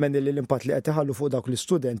nemmen li l-impatt li qed iħallu fuq dawk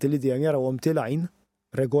l-istudenti li dejjem jarawhom tilgħin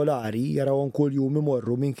regolari, jarawhom kuljum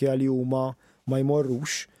imorru minkejja li huma ma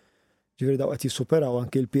jmorrux, ġifieri dawk qed jissuperaw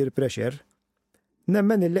anke l-peer pressure.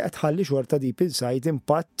 Nemmen li qed ħalli xorta deep inside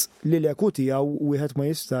impatt li l-eku tiegħu wieħed ma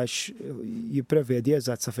jistax jipprevedi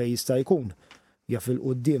eżatt sa fejn jista' jkun. Jaf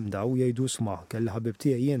il-qudiem daw jgħidu sma' kelli ħabib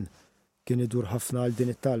tiegħi jien kien idur ħafna għal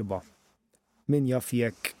din it-talba. Min jaf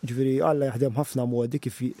jekk, ġifieri Alla jaħdem ħafna modi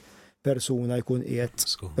kif persuna jkun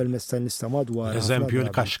qiegħed permezz tan-nista' madwar. Eżempju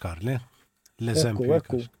l-kaxkar, le? L-eżempju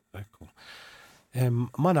ekku.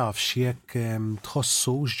 Ma nafx jekk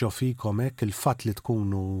tħossux ġo fikom hekk il-fatt li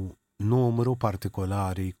tkunu numru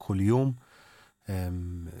partikolari kuljum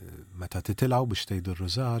meta titilgħu biex tgħidu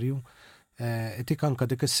r-Rożarju, tik anke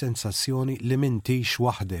dik is-sensazzjoni li m'intix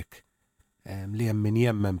waħdek, li hemm min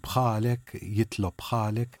jemmen bħalek, jitlob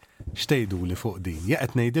bħalek, x'tgħiduli fuq din.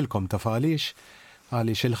 Qed ngħidilkom taf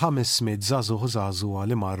għaliex il-500 żagħżugħ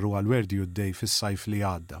li marru għal Radju Day fis-sajf li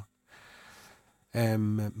għadda.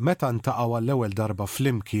 Meta ntaqgħu għall-ewwel darba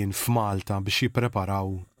flimkien f'Malta biex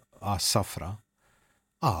jippreparaw għas-safra,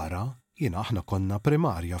 jiena aħna konna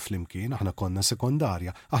primarja flimkien, aħna konna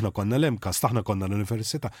sekondarja, aħna konna l-emkas, aħna konna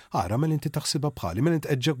l-università. Mela inti taħsibha bħali, mela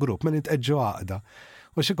inti eġġa grupp, mela inti eġġa għaqda.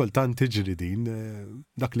 U xi kultant tiġri din,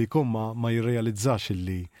 dak li jkun ma jirrealizzax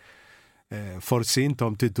illi forsi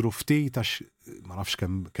intom tidru ftit għax ma nafx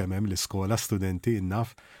kemm hemm l-iskola studenti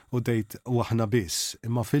innaf u dejt u aħna biss,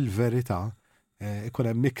 imma fil-verità ikun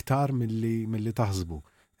hemm iktar milli taħsbu.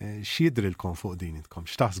 X'jidrilkom fuq din intkom,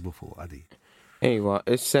 x'taħsbu fuq għadi? Ejwa,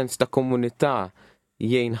 is-sens ta' komunità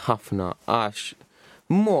jgħin ħafna għax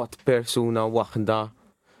mod persuna waħda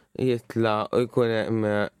jitla jkun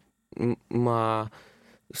hemm ma'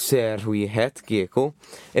 ser wieħed kieku,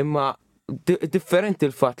 imma differenti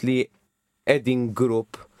l-fatt li qegħdin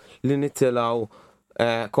grupp li nitilgħu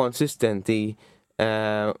konsistenti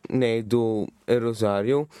ngħidu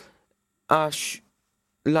ir-Rożarju għax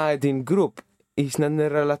la qegħdin grupp jisna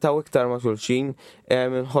nirrelataw iktar ma' xulxin,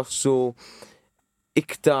 nħossu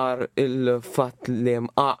iktar il-fatt li hemm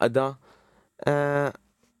għaqda.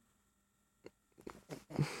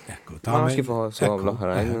 Ekku, Ma nafx kif ħossuhom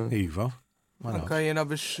l-oħrajn. Iva. Anka jiena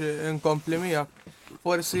biex inkompli miegħek.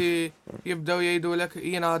 Forsi jibdew jgħidulek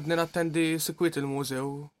jiena għadni nattendi sikwit il-mużew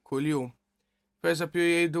kuljum. Pereżempju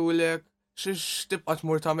jgħidulek xiex tibqa'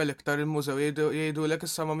 tmur tagħmel iktar il-mużew, jgħidulek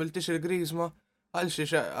issa ma miltix il-griżma għal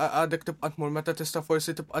xiex għadek tibqa' tmur meta tista'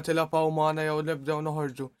 forsi tibqa' tilgħab magħna jew nibdew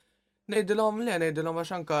noħorġu. Ngħidilhom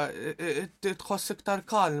għax anka tħoss iktar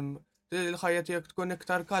kalm, il-ħajja tiegħek tkun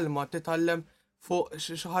iktar kalma, titgħallem fuq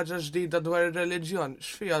xi ħaġa ġdida dwar ir-reliġjon,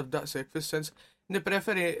 x'fiha b'daqshekk fis-sens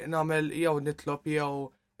nippreferi nagħmel jew nitlob jew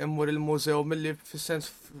immur il-mużew milli fis-sens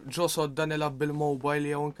ġosod dan ilab bil-mobile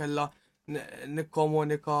jew nkella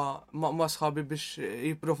nikkomunika ma' sħabi biex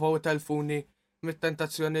jippruvaw telfuni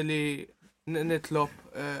mit-tentazzjoni li nitlob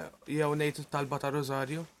jew ngħid talba ta'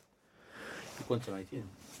 Rożarju. Kont rajt jien,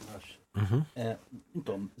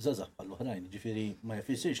 intom żgħażagħ bħall-oħrajn, ġifieri ma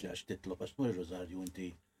jfissirx li għax titlob għax tmur ir-Rożarju inti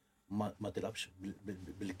ma tilabx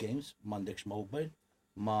bil-games, m'għandekx mobile,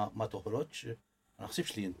 ma toħroġx, ma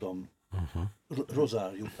naħsibx li intom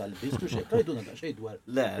Rożarju tal-biss, u xejn, rajduna da xejn dwar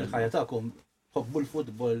il-ħajja tagħkom ħobbu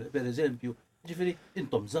l-futbol pereżempju, ġifieri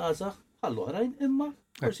intom żgħażagħ bħall-oħrajn imma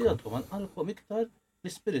forsi għandkom iktar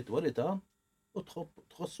l-ispiritwalità u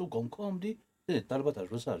tħossukom komdi din it-talba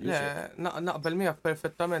tar-Rożarju. Le, naqbel miegħek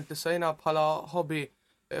perfettament, issa jiena bħala hobby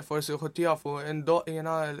forsi ħudd jafu indoq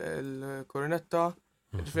jiena l-kornetta,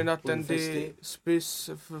 ġifieri attendi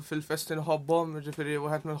spiss fil-festi nħobbhom, ġifieri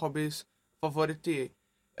wieħed mill-hobbies favoriti.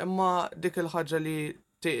 Imma dik il-ħaġa li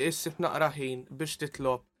issib naqra ħin biex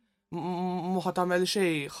titlob, mhu tagħmel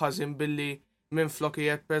xejn ħażin billi minflok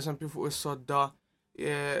qiegħed pereżempju fuq is-sodda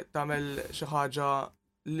tagħmel xi ħaġa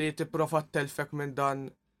li tipprova telfek minn dan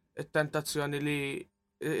it-tentazzjoni li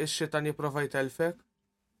x-xitan jipprova jtelfek.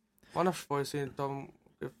 Ma nafx forsi intom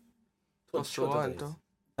kif tħossu għantu.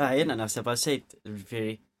 Jena naħseb għal-sejt,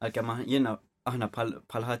 ġifiri, għal-kem jena aħna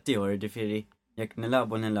bħal ħaddieħor, ġifiri, jekk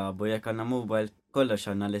nilabu, jekk għanna mobile, kollox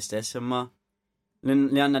għanna l-istess, imma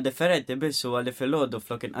li għanna differenti bissu għalli fil-ħodu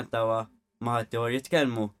flok inqattawa ma' ħaddieħor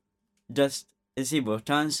jitkellmu. Just isibu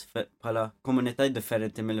ċans bħala komunitaj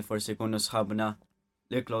differenti mill-li forsi kunu sħabna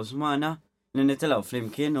li close maħna li nitilaw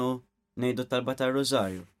fl-imkien u nejdu talba ta'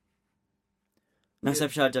 Rożarju.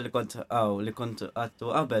 Naħseb xaġa li kont għattu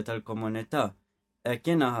qabel tal-komunità.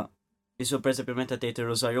 Kiena jisu per meta tgħid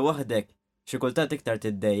ir-Rożarju waħdek, xi kultant iktar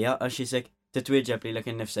tiddejja għax jisek titwieġeb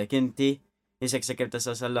lilek innifsek inti, jisek sekemm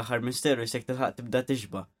tasal sal-aħħar misteru, jisek tilħaq tibda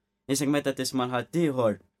tixba. Jisek meta tisma' ħadd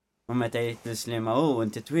ieħor u meta jgħid tislima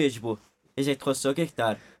inti twieġbu, jisek tħossok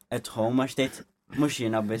iktar at home għax tgħid mhux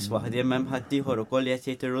jiena biss waħdi hemm ħadd ieħor ukoll qed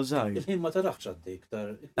jgħid ir-Rożarju. Il-ħin ma taraħx għaddej iktar.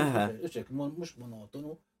 Mhux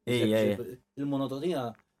monotonu. Il-monotonija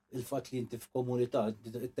il-fatt li inti f'komunità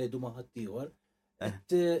tgħidu ma' ħadd ieħor.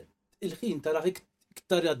 Il-ħin taraħ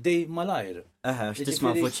iktar għaddej malajr. Għax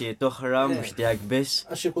tisma' voċijiet oħra mhux tiegħek biss.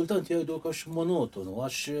 Għax xi kultant jgħidu għax monotonu,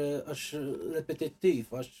 għax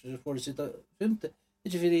repetittiv, għax forsi fimt.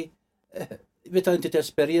 Jiġifieri meta inti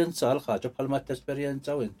tesperjenza l-ħaġa bħalma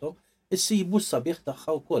tesperjenzaw intom, issibu s-sabiħ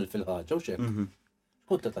tagħha wkoll fil-ħaġa u x'hekk.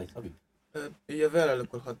 Kont tajt ħabib. Hija vera li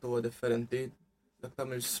kulħadd huwa differenti, dak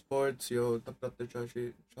tagħmel sports jew tapprattika xi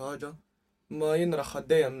ħaġa, ma jien raħħa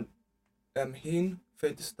dejjem hemm ħin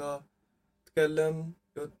fejn tista' tkellem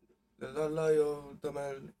jew l-Alla jew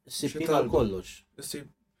tagħmel Issib ħin għal kollox.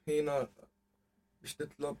 Issib ħin biex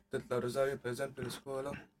titla' Rożarju pereżempju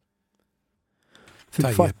l-iskola.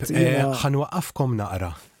 Tajjeb, ħanwaqqafkom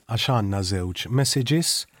naqra għax għandna żewġ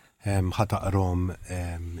messages ħataqrom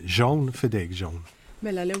Joan fidejk Joan.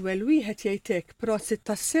 Mela l-ewwel wieħed jgħidlek prosit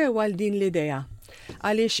tassew għal din l-idea.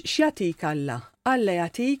 Għaliex x'jagħtik Alla? Alla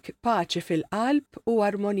jagħtik paċi fil-qalb u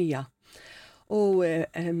armonija. U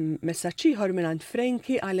messaġġ ieħor minn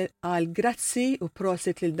Franki għal grazzi u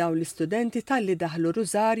prosit lil dawn l-istudenti tal-li daħlu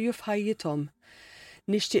Rożarju f'ħajjithom.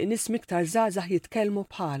 Nixtieq nismi iktar żgħażagħ jitkellmu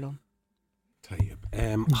bħalhom. Tajjeb,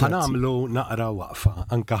 ħanamlu naqra waqfa,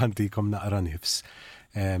 anke ħantikom naqra nifs.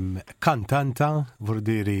 Kantanta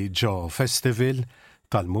vurdiri ġo festival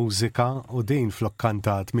tal-mużika u din flok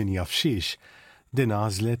kantat min jafxiex din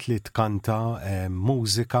għażlet li tkanta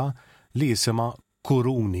mużika li jisima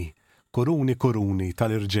Kuruni. Kuruni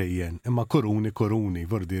tal-irġejjen, imma Kuruni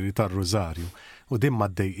vordiri tal-Rożarju. U din ma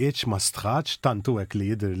ddejqitx ma stħaċ tantu hekk li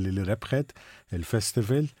jidher li rebħet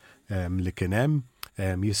il-festival li kien hemm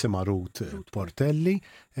jisima Ruth Portelli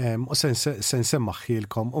u se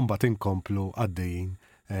nsemmaħħilkom u mbagħad inkomplu għaddejjin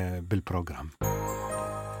bil-programm.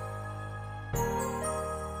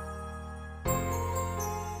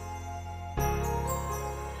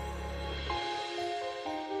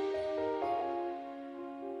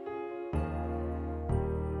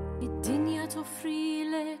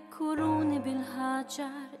 Kuruni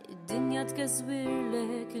bil-ħaġar, id-dinja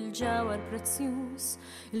tgazwirlek il-ġawar prezzjuż,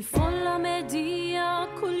 il-folla medija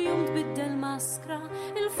kull-jum tbiddel maskra,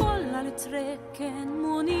 il-folla li trekken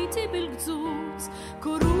muniti bil-gżuz,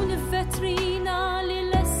 kuruni f'vetrina li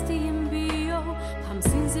l-esti jimbijo,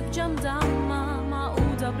 50 zibġam damma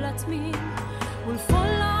maquda blatmin, u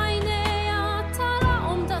l-folla għajneja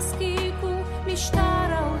talaqom ta' skiku,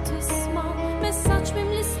 mishtara u tisma, messaċ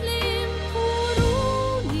mim l-islim.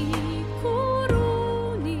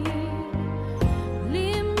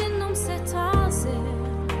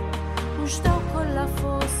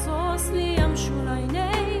 Fossos li jamxu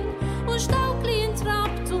lajnejn u x'dawk li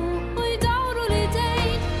jintrabtu u jdawru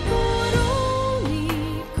l-idejn.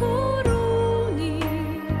 Kuruni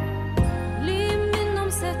li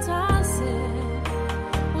minnom se tażel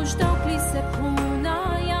u x'dawk li seppuna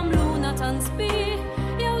jamluna tansbih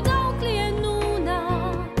jew dawk li jennuna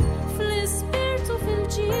fl-ispirtu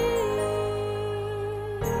fil-ġid.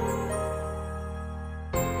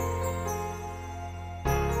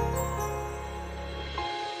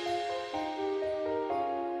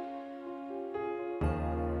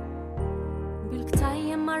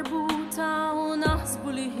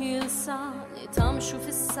 Li tamxu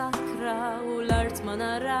fis-sakra u l-art ma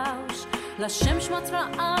narawx, la xemx ma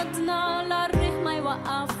traqadna, la rriħ ma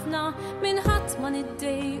jwaqafna, minħatt ma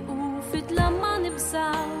niddejqu, fidla ma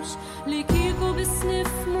nibżawx, li kieku bis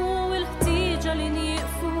nifmu il-ħtieġa li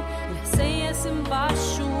nieqfu, il-ħsejjes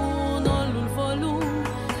imbaxxu nollu l-volum,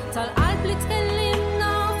 tal-qalb li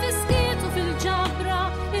tkellimna fis-skiet u fil-ġabra,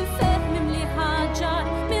 il-fehm mimli ħaġar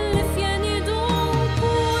mill-li fjen idum.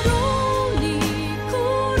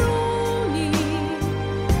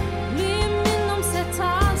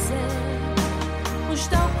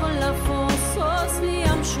 Fossos li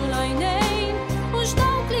jamxu lajnejn u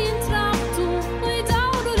x'dawk li jintrabtu u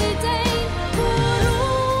jdawru l-idejn.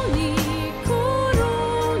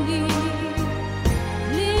 Kuruni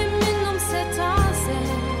li minnom se tażel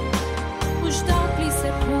u x'dawk li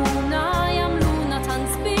seppuna jamluna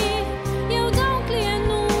tansbih jew dawk li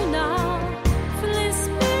jennuna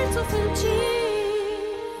fl-ispirtu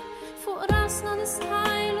fil-ġid. Fuq rasna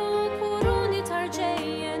nisħajlu kuruni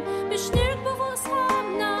tarġejjen biex nirkbu fuq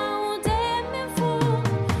sħabna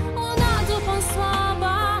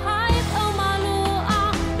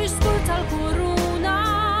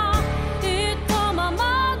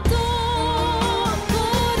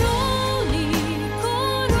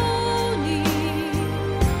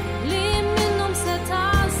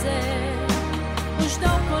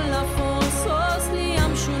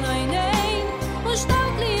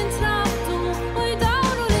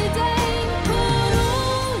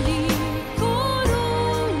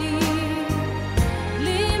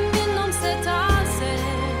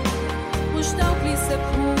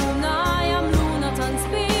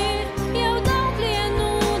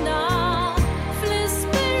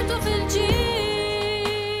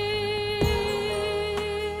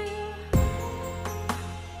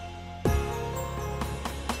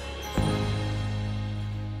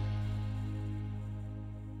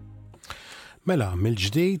Mela,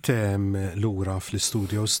 mill-ġdid lura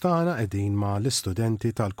fl-istudio stana qegħdin ma'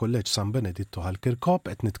 l-istudenti tal-Kolleġġ San Benedittu ħal-Kirkop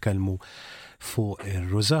qed nitkellmu fuq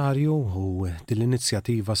ir-Rożarju u din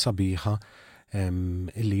l-inizjattiva sabiħa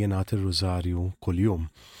illi jingħat ir-Rożarju kuljum.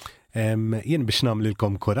 Jien biex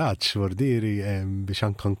nagħmlilkom kuraġġ wardiri biex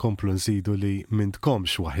anke nkomplu nżidu li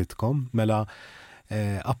m'intkomx waħidkom, mela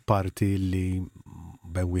apparti li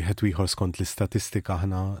wieħed ieħor skont l-istatistika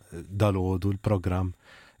aħna dalgħodu l-programm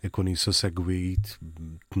ikun jisu segwit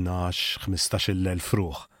 12-15,000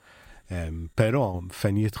 fruħ. Però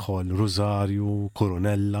fejn jidħol Rożarju,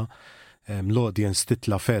 Kurunella, l-audience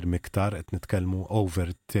titla ferm iktar, qed nitkellmu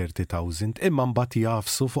over 30,000, imma mbagħad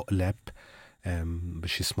jafsu fuq l-app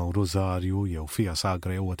biex jismaw Rożarju jew fija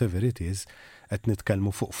sagra jew whatever it is, qed nitkellmu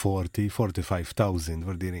fuq 40-45,000,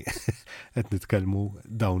 verdini, qed nitkellmu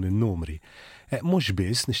dawn in-numri. Mhux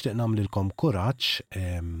biss nixtieq nagħmlilkom kuraġġ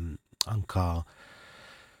anka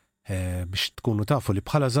biex tkunu tafu li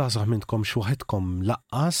bħala żgħażagħ minnkom xwaħedkom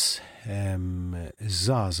laqqas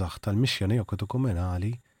iż-żgħażagħ tal-mixja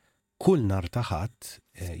neokatokumenali kull nhar ta' ħadd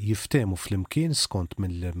jiftehmu flimkien skont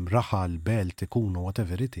mill-raħal belt ikunu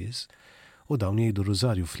whatever it is u dawn jgħidu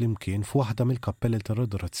rużarju flimkien f'waħda mill-kappelli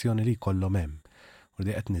tal-adorazzjoni li jkollhom hemm. U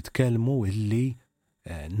li qed nitkellmu illi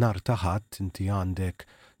nhar ta' ħadd inti għandek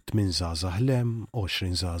 8 żgħażagħ lem,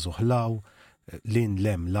 20 żgħażagħ law, lin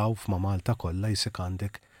lem law f'ma Malta kollha jisek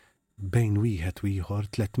għandek bejn wieħed u ieħor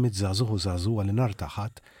 300 żgħażagħ u żgħażugħ li nhar ta'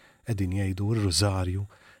 ħadd qegħdin jgħidu r-rużarju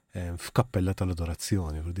f'kappella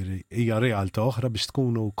tal-adorazzjoni. Hija realtà oħra biex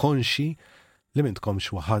tkunu konxi li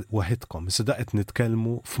m'intkomx waħedkom. Issa qed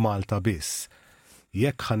nitkellmu f'Malta biss.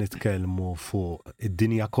 Jekk ħa nitkellmu fuq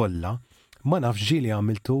id-dinja kollha, ma nafx ġieli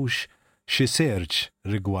għamiltux xi search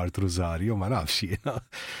rigward rużarju, ma nafx jiena.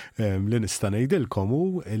 Li nista' ngħidilkom hu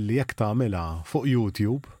li jekk tagħmilha fuq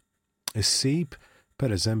YouTube issib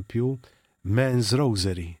pereżempju Men's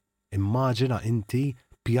Rosary. Immaġina inti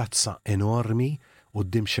pjazza enormi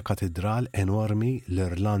quddiem xi katedral enormi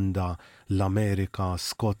l-Irlanda, l-Amerika,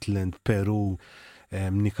 Scotland, Peru,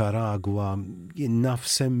 Nicaragua, jinnaf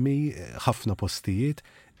semmi ħafna postijiet,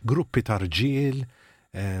 gruppi ta' rġiel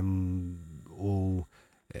u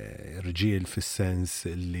rġiel fis-sens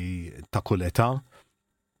li ta' kull età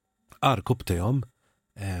arku btejhom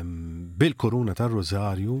bil-kuruna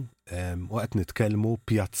tar-Rużarju u qed nitkellmu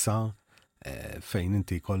pjazza fejn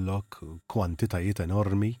inti jkollok kwantitajiet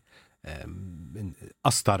enormi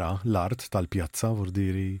astara l-art tal-pjazza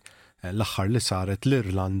vurdiri l-aħħar li saret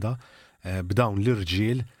l-Irlanda b'dawn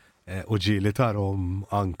l-irġiel u ġieli tarhom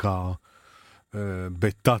anka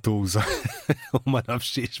bit-tatuż u ma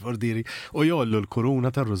nafxiex vurdiri u jollu l-kuruna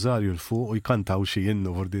tar-Rużarju l-fuq u jkantaw xi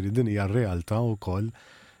jinnu vurdiri din hija r-realtà wkoll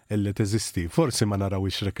illi teżisti. Forsi ma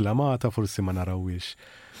narawix reklamata, forsi ma narawix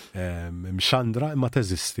mxandra, imma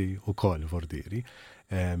teżisti wkoll vurdiri.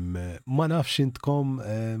 Ma nafx intkom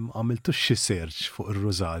għamiltux xi search fuq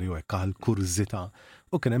ir-Rużarju hekk għal kurzita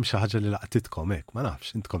u kien hemm xi ħaġa li laqtitkom hekk, ma nafx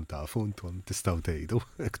intkom tafu intom tistgħu tgħidu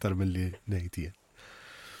iktar milli ngħid jien.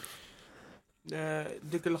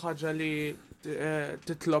 Dik il-ħaġa li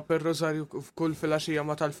titlob ir-Rużarju f'kull filgħaxija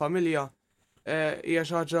ma' tal-familja hija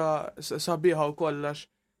xi ħaġa sabiħa u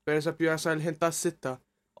kollox. Pereżempju jasal il-ħin tas-sitta.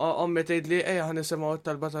 Ommi tgħidli ejja ħanisimgħu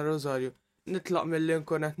t-talba tar-Rużarju. Nitlaq milli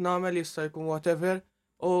nkun qed nagħmel jista' jkun whatever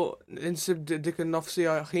u insib dik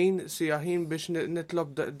in-nofsija ħin biex nitlob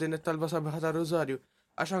din it-talba sabiħa tar-Rużarju.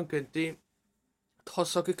 Għax anke inti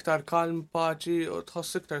tħossok iktar kalm, paċi u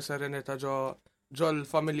tħoss iktar serenità ġo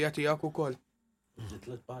l-familja tiegħek ukoll.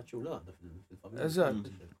 Paċi u l-għada fil-familja. Eżatt.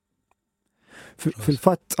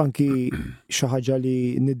 Fil-fatt anki xi ħaġa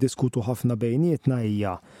li niddiskutu ħafna bejnietna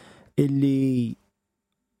hija illi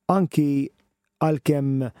anki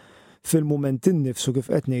għalkemm fil-mument innifsu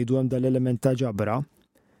kif qed ngħidu hemm dal-element ta' ġabra,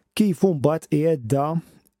 kif imbagħad qiegħda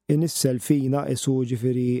inissel fina isu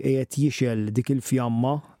ġifieri qiegħed jixel dik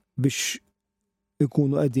il-fjamma biex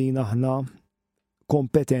ikunu qegħdin aħna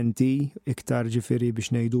kompetenti iktar ġifieri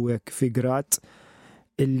biex ngħidu hekk fi grad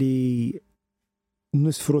illi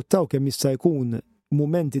nisfruttaw kemm jista' jkun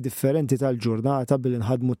mumenti differenti tal-ġurnata billi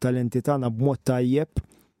nħadmu t-talenti tagħna b'mod tajjeb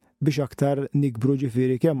biex aktar nikbru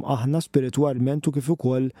ġifieri kemm aħna spiritwalment u kif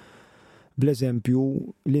ukoll bl-eżempju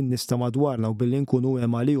lin-nies ta' madwarna u billi nkunu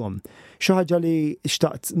hemm għalihom. Xi ħaġa li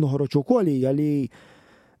xtaqt noħroġ ukoll hija li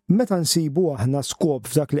meta nsibu aħna skop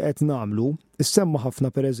f'dak li qed nagħmlu, issemma ħafna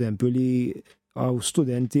pereżempju li għaw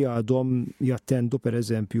studenti għadhom jattendu per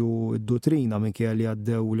eżempju id-dutrina minn kien li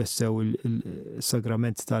għaddew l-essew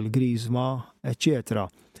il-sagrament tal-grizma, eccetera.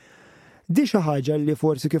 Di xi ħaġa li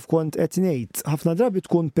forsi kif kont qed ngħid, ħafna drabi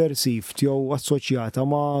tkun perceived jew assoċjata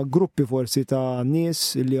ma' gruppi forsi ta'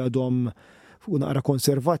 nies li għadhom naqra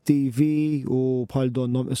konservattivi u bħal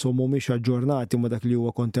donhom ishom mhumiex aġġornati ma' dak li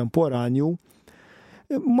huwa kontemporanju.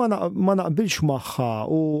 Ma naqbilx magħha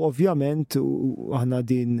u ovvjament aħna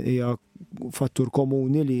din hija fattur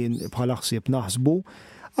komuni li bħala ħsieb naħsbu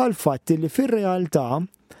għal fatt li fir-realtà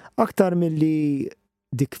aktar milli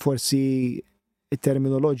dik forsi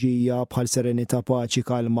it-terminoloġija bħal serenità, paċi,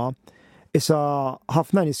 kalma, issa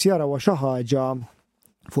ħafna nies jaraw xi ħaġa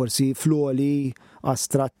forsi floli,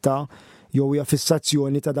 astratta jew hija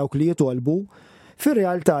fissazzjoni ta' dawk li jitolbu.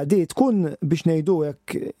 Fir-realtà di tkun biex ngħidu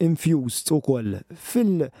hekk infused ukoll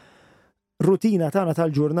fil-rutina tagħna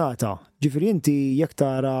tal-ġurnata. Ġifieri inti jekk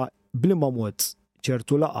tara bliema mod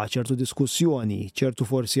ċertu laqgħa, ċertu diskussjoni, ċertu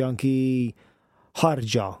forsi anki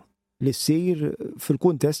ħarġa li ssir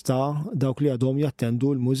fil-kuntest ta' dawk li għadhom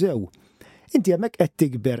jattendu l-mużew. Inti hemmhekk qed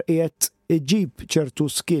tikber qiegħed iġib ċertu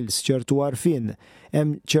skills, ċertu għarfien,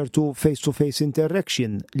 hemm ċertu face-to-face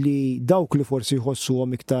interaction li dawk li forsi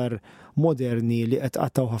jħossuhom iktar moderni li qed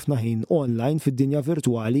qattaw ħafna ħin online fid-dinja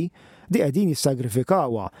virtwali, di qegħdin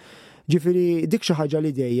jissagrifikawha. Ġifieri dik xi ħaġa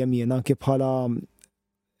li dejjem jien anke bħala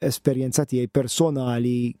esperjenza tiegħi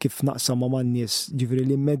personali kif naqsam ma' man-nies ġifieri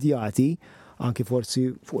l-immedjati, anke forsi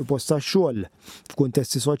fuq il-post tax-xogħol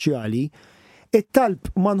f'kuntesti soċjali,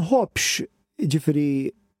 it-talb ma nħobbx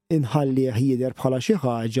ġifieri inħalli jidher bħala xi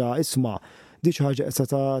ħaġa isma' di xi ħaġa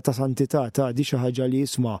ta' santità ta' di xi ħaġa li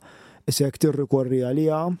isma' issa jekk tirrikorri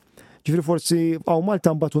għaliha. Ġifieri forsi hawn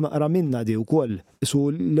Malta mbagħad naqra minna di wkoll. Isu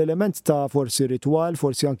l-element ta' forsi ritwal,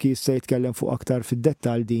 forsi anki jista' jitkellem fuq aktar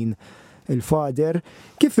fid-dettall din il-fader,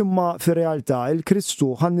 kif imma fir-realtà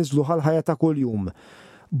il-Kristu ħanniżlu ħal-ħajja ta' kuljum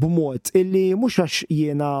b'mod illi mhux għax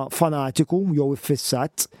jiena fanatiku jew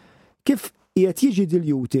iffissat, kif qiegħed jiġi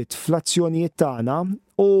diljutit fl-azzjonijiet tagħna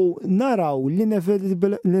u naraw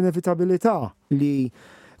l-inevitabilità li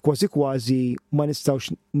kważi ma nistgħux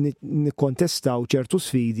nikkontestaw ċertu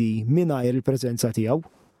sfidi mingħajr il-preżenza tiegħu.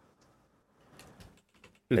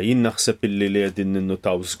 Jien naħseb illi li qegħdin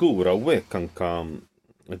ninnutaw żgur hawnhekk anke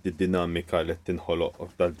id-dinamika li qed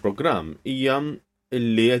tinħoloq tal-programm hija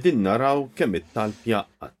illi qegħdin naraw kemm it-talb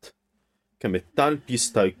jaqqat. Kemm it-talb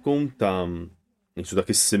jista' jkun ta' Insu dak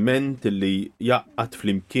is-siment li jaqqat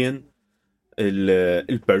flimkien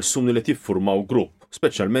il-persuni li tiffurmaw grupp,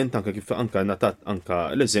 speċjalment anke kif anke natat anke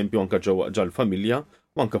l-eżempju anke ġewwa l-familja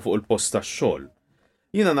u anke fuq il-post tax-xogħol.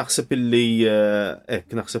 Jiena naħseb illi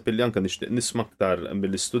anke nixtieq nisma' aktar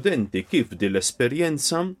mill-istudenti kif din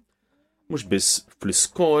l-esperjenza mhux biss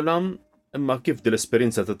fl-iskola, imma kif din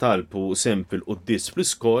l-esperjenza ta' talb u sem fil-qudies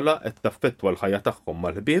fl-iskola qed taffettwa l-ħajja tagħhom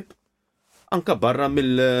mal-ħbieb anka barra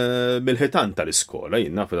mill-ħitan tal-iskola,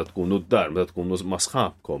 jien naf meta tkunu d-dar, meta tkunu ma'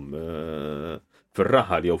 sħabkom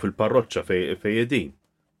fir-raħal jew fil-parroċċa fejn qegħdin.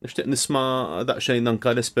 Nixtieq nisma' daqsxejn anke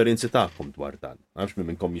l-esperjenzi tagħkom dwar dan. Għax minn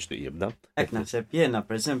minnkom jixtieq jibda. Hekk naħseb jiena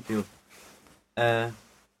pereżempju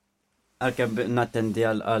għalkemm nattendi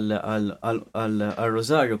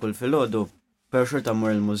għal-Rożarju kull filgħodu, per xorta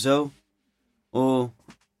mmur il-mużew u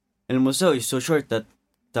il-mużew jistgħu xorta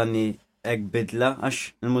tani hekk bidla għax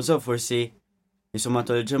il-mużew forsi jisu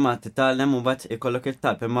matul il-ġimgħa titgħallem u mbagħad ikollok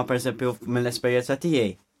il-talb, imma pereżempju mill-esperjenza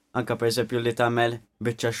tiegħi, anke pereżempju li tagħmel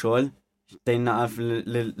biċċa xogħol tgħin naqaf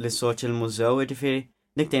lis-soċ il-mużew, jiġifieri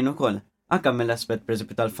dik tgħin ukoll. Anke mill-aspett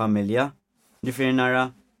pereżempju tal-familja, jiġifieri nara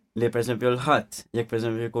li pereżempju l-ħadd jekk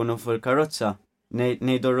pereżempju jkunu fuq il-karozza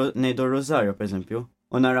ngħidu r-Rożarju pereżempju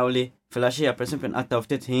u naraw li fil-għaxija pereżempju nqattaw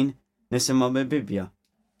ftit ħin nisimgħu bil-Bibja.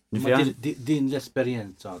 Din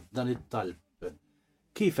l-esperjenza, dan it-talb,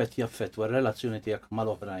 kif qed jaffettwa r-relazzjoni tiegħek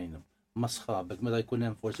mal-oħrajn, ma' sħabek, meta jkun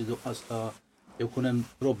hemm forsi nuqqas ta' jew jkun hemm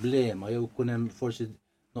problema, jew jkun hemm forsi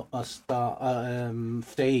nuqqas ta'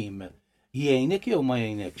 ftehim, jgħinek jew ma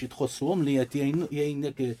jgħinek, xi tħossuhom li qed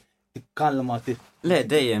jgħinek tikkalma Le,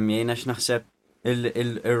 dejjem jgħin għax naħseb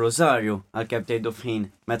il-Rożarju għalkemm tgħidu f'ħin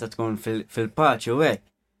meta tkun fil-paċi u hekk.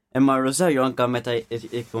 Imma r-Rożarju anke meta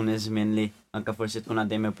jkun iż-żmien li anke forsi tkun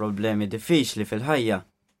għaddejjem problemi diffiċli fil-ħajja.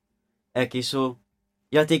 Hekk isu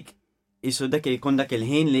jagħtik isu dak jkun dak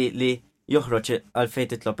il-ħin li joħroġ għalfejn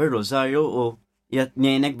titlob ir-Rożarju u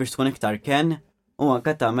jgħinek biex tkun iktar ken u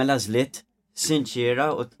anke tagħmel għażliet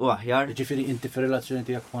sinċira u aħjar. Ġifieri inti fir-relazzjoni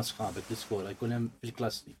tiegħek ma' sħabek fl-iskola jkun hemm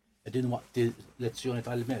fil-klassi qegħdin waqt lezzjoni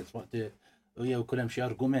tal-mezz waqt jew jkun hemm xi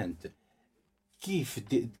argument. Kif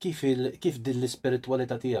din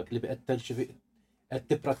l-ispiritwalità tiegħek li qed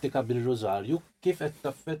tipprattika bil-Rożarju, kif qed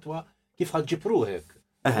taffettwa, kif ħaġġib ruħek?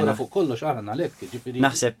 Fuq kollox aħna lek, ġifieri.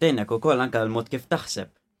 Naħseb tgħinek ukoll anke l-mod kif taħseb.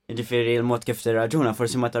 Ġifieri l-mod kif tirraġuna,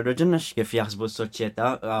 forsi ma tarraġunax kif jaħsbu s-soċjetà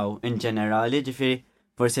aw in ġenerali, ġifieri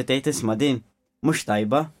forsi tgħid isma' din mhux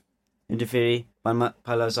tajba. Ġifieri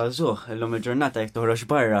bħala żagħżugħ illum il-ġurnata jekk toħroġ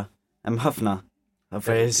barra hemm ħafna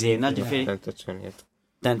affarijiet żiena, ġifieri.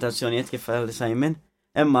 Tentazzjonijiet kif għal Simon,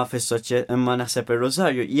 imma fis-soċjetà imma naħseb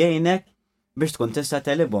ir-Rożarju jgħinek biex tkun tista'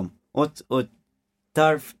 telibhom u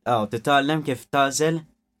tarf titgħallem kif tażel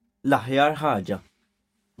l-aħjar ħaġa.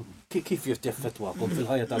 Kif jaffettwakom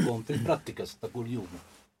fil-ħajja tagħkom fil-prattika ta' kuljum?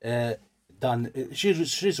 Dan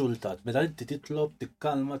x'riżultat meta inti titlob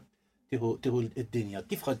tikkalma tieħu id-dinja,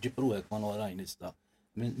 kif ħaġġib ruħek ma' oħrajn issa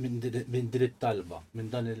minn din it-talba,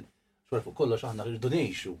 minn dan il-xwar fuq kollox aħna rridu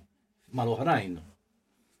ngħixu mal-oħrajn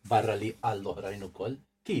barra li għall-oħrajn ukoll.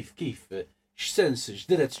 Kif x'sens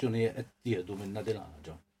x'direzzjoni qed tieħdu minna din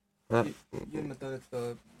ħaġa? Jien meta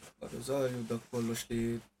Rożarju dak kollox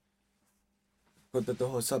li kont qed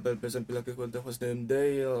toħoss qabel pereżempju dak kont toħossni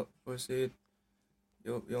mdejja, forsi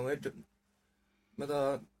jew meta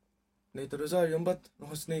nejt il-Rosario mbagħad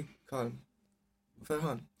nħossni kalm.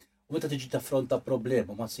 Ferħan. U meta tiġi taffronta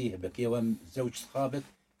problema ma' sieħbek jew hemm żewġ sħabek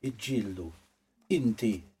iġġieldu.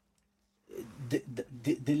 Inti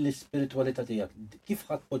din l-ispiritualità tiegħek kif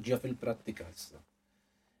ħadd poġġja fil-prattika issa?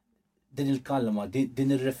 Din il-kalma,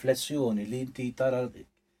 din ir-riflessjoni li inti tara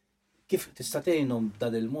kif tista' tgħinhom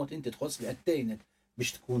b'dan il-mod inti tħoss li qed tgħinek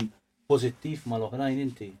biex tkun pożittiv mal-oħrajn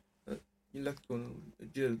inti. Jillek tkun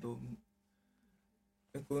ġildu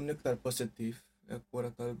ikun iktar pozittiv jekk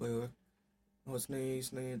wara talba jew hekk. Nħossni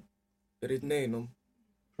irrid ngħinhom.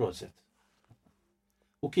 Proset.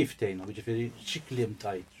 U kif tgħinhom, jiġifieri xi kliem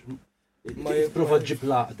tajt? Prova ġib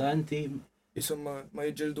laqda inti. Insomma ma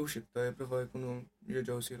jiġġildux iktar, jipprova jkunu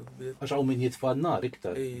jerġgħu jsiru ħbieb. Għax hawn min jitfa' n-nar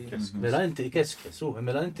iktar. Mela inti keskes,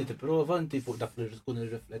 mela inti tipprova inti fuq dak li tkun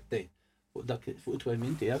irriflettejt. Fuq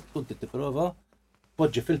it-twemmin tiegħek tkun tipprova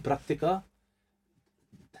poġġi fil-prattika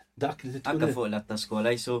dak li tkun. Anke fuq l-att ta'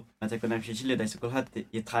 skola jisu meta jkun hemm xi ġlieda jisu kulħadd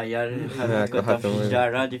jitħajjar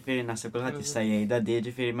x'ġara ġifieri naħseb kulħadd jista' jgħidha di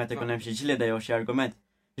ġifieri meta jkun hemm xi ġlieda jew xi argument.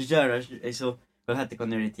 X'ġara jisu kulħadd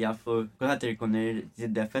ikun irid jaf u kulħadd ikun irid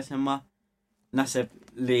jiddefes imma naħseb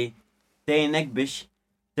li tgħinek biex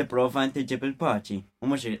tipprova inti ġib il-paċi u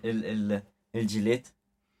mhux il-ġilied.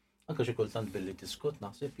 Anke xi kultant billi tiskut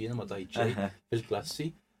naħseb jiena ma tajt xejn fil-klassi,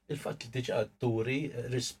 il-fatt li diġà qed turi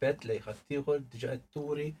rispett lejn ħaddieħor, diġà qed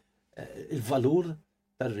turi il-valur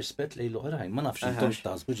tar-rispett lejn l-oħrajn. Ma nafx intom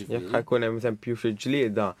x'taħsbu ġifieri. Jekk ħajkun hemm eżempju xi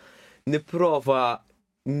ġlieda, nipprova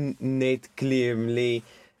ngħid kliem li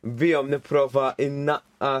bihom nipprova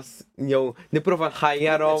innaqqas jew nipprova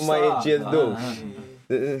nħajjarhom ma jiġġieldux.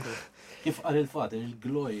 Kif qal il-fader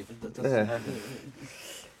il-gloj.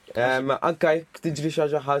 Anke jekk tiġri xi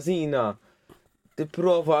ħaġa ħażina,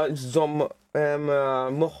 tipprova żomm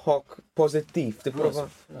moħħok pożittiv, tipprova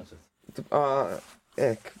tibqa'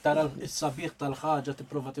 hekk. Tara s-sabiħ tal-ħaġa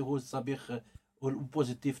tipprova tieħu s-sabiħ u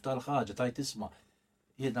l-pożittiv tal-ħaġa tajt isma'.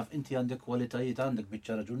 Jiena inti għandek kwalitajiet għandek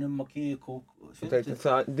biċċa raġun imma kieku.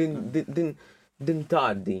 Din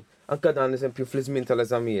tgħaddi. Anke dan eżempju fl-iżmien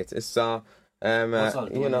tal-eżamijiet. Issa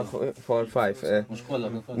jiena 4-5.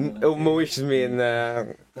 U mhuwiex żmien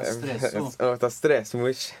ta' stress,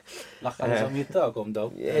 mhuwiex. L-aħħar eżamijiet tagħkom daw.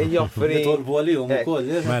 Joffri. Tolbu għalihom ukoll.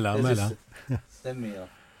 Mela. Semmija.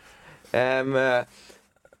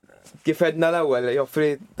 Kif edna l-ewwel joffri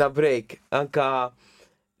ta' break anke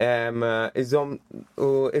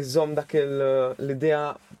iżomm dak l-idea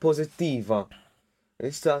pożittiva.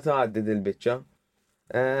 Issa tgħaddi dil-biċċa.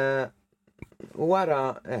 Wara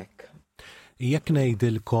hekk. Jekk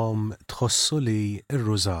ngħidilkom tħossu li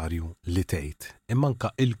r-Rożarju li tgħid imma anke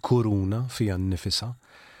il-kuruna fiha nnifisha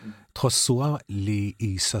tħossuha li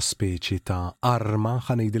hija speċi ta' arma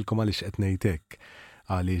ħa ngħidilkom għaliex qed ngħid hekk.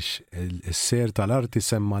 Għaliex is-ser tal-arti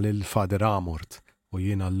semma lil Fader Amort u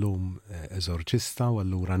jiena llum eżorċista u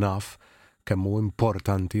allura naf kemm hu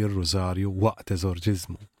importanti r-Rożarju waqt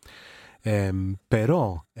eżorċiżmu. Però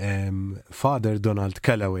Father Donald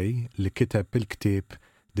Calloway li kiteb il-ktieb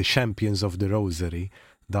The Champions of the Rosary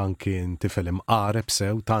dan kien tifel imqareb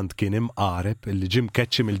sew, tant kien imqareb illi ġim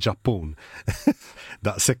keċċi mill-Ġappun.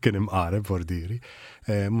 Daqshekk kien imqareb ordiri.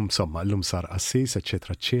 Insomma, llum sar qassis,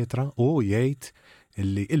 eċetera, eċetera, u jgħid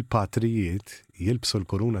illi il-patrijiet jilbsu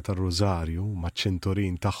l-kuruna tar-Rożarju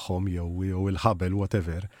maċ-ċinturin tagħhom jew il-ħabel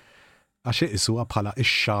whatever għax iqisuha bħala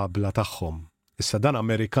x-xabla tagħhom. Issa dan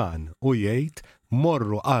Amerikan u jgħid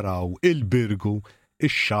morru araw il-birgu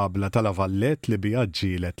ix-xabla tal-Lavallett li biha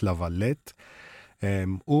ġielet Lavallett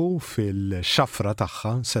u fil-xafra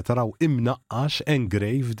tagħha se taraw imnaqqax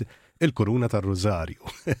engraved il-kuruna tar-Rożarju.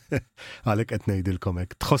 Għalhekk qed ngħidilkom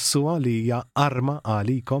hekk. Tħossuha li hija arma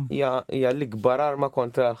għalikom? Hija l-ikbar arma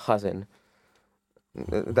kontra l-ħażen.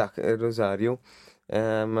 Dak ir-Rożarju.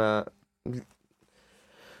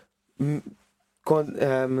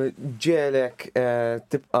 Ġelek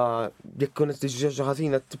tibqa' jekk kun qed tiġi xi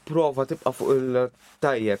ħażina tipprova tibqa' fuq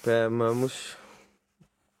il-tajjeb mhux.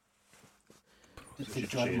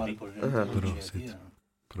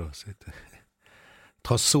 Proset.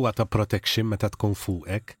 Tħossuha ta' protection meta tkun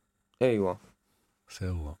fuqek? Ejwa.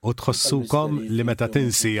 Sewwa. U tħossukom li meta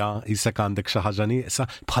tinsija jisek għandek xi ħaġa nieqsa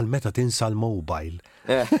bħal meta tinsa l-mobile.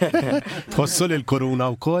 Tħossu li l-kuruna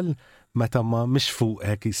wkoll meta ma mhix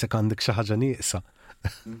fuqek jisek għandek xi ħaġa nieqsa.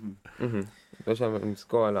 Biex hemm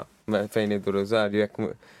skola fejn idu Rożarju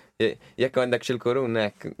jekk għandek xi l-kuruna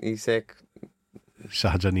hekk jisek xi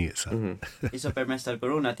ħaġa nieqsa. Issa permezz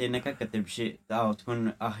tal-kuruna tgħinek hekk tibxi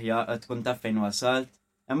tkun aħjar tkun taf fejn wasalt.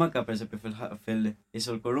 Hemm anke pereżempju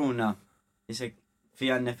fil-isu l-kuruna jisek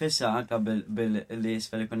fija nnifisha anke bil-li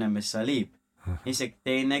isfel ikun hemm is-salib. Jisek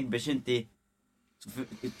tgħinek biex inti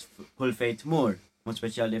kull fejn tmur mod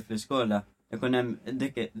speċjali fl-iskola, ikun hemm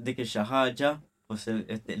dik xi ħaġa fost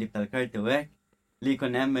il-tiqlib tal-karti u hekk li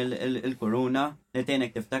jkun hemm il-kuruna li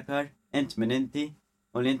tgħinek tiftakar int minn inti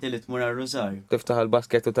u li inti li tmur għar-Rożarju. Tiftaħ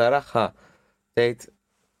il-basket u taraħħa, tgħid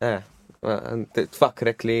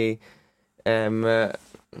tfakrek li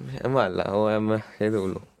malla u hemm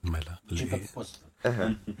jgħidulu. Mela.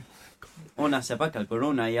 U naħseb hekk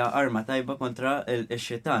il-kuruna hija arma tajba kontra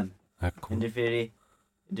x-xitan.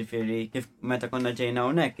 Ġifieri kif meta konna ġejna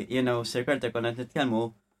hawnhekk, jiena u Sir Carter konna nitkellmu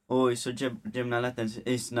u jissu ġibna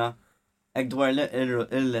l-attenzjoni hekk dwar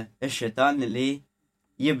il-xitan li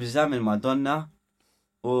jibża mill-Madonna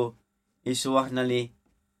u jissu aħna li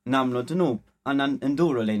namlu dnub għandna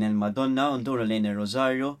nduru lejn il-Madonna u nduru lejn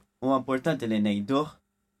ir-Rożarju u importanti li ngħiduh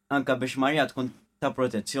anke biex Marija tkun ta'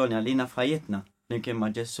 protezzjoni għalina f'ħajjitna flimkien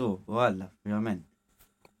ma' Ġesu u Alla, verament.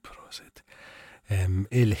 Proset.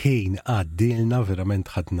 Il-ħin għaddilna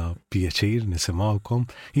verament ħadna pjaċir nisimgħukom.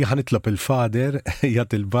 Jien nitlob il-fader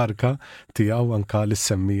jagħti il-barka tiegħu anke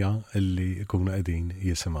lis-semmija li jkunu qegħdin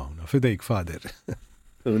jisimgħuna. Fidejk fader.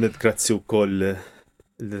 Nitgrazzi wkoll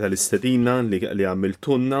tal-istedina li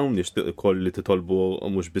għamiltunna u nixtieq ukoll li titolbu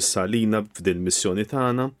mhux biss għalina f'din missjoni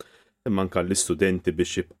tagħna, imma anke l-istudenti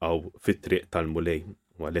biex jibqgħu fit-triq tal-mulej.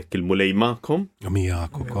 U għalhekk il-mulej magħkom.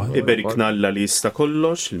 Mijak ukoll. Iberikna Alla li jista'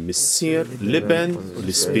 kollox, il-Missier, l-Iben u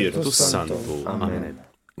l-Ispirtu Santu. Amen.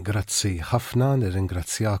 Grazzi ħafna,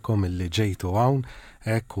 nirringrazzjakom illi ġejtu hawn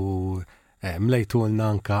hekk u mlejtulna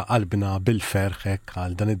anke qalbna bil-ferħ hekk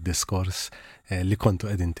għal dan id-diskors li kontu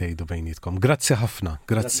qegħdin tgħidu bejnietkom. Grazzi ħafna,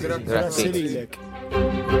 grazzi. Grazzi lilek.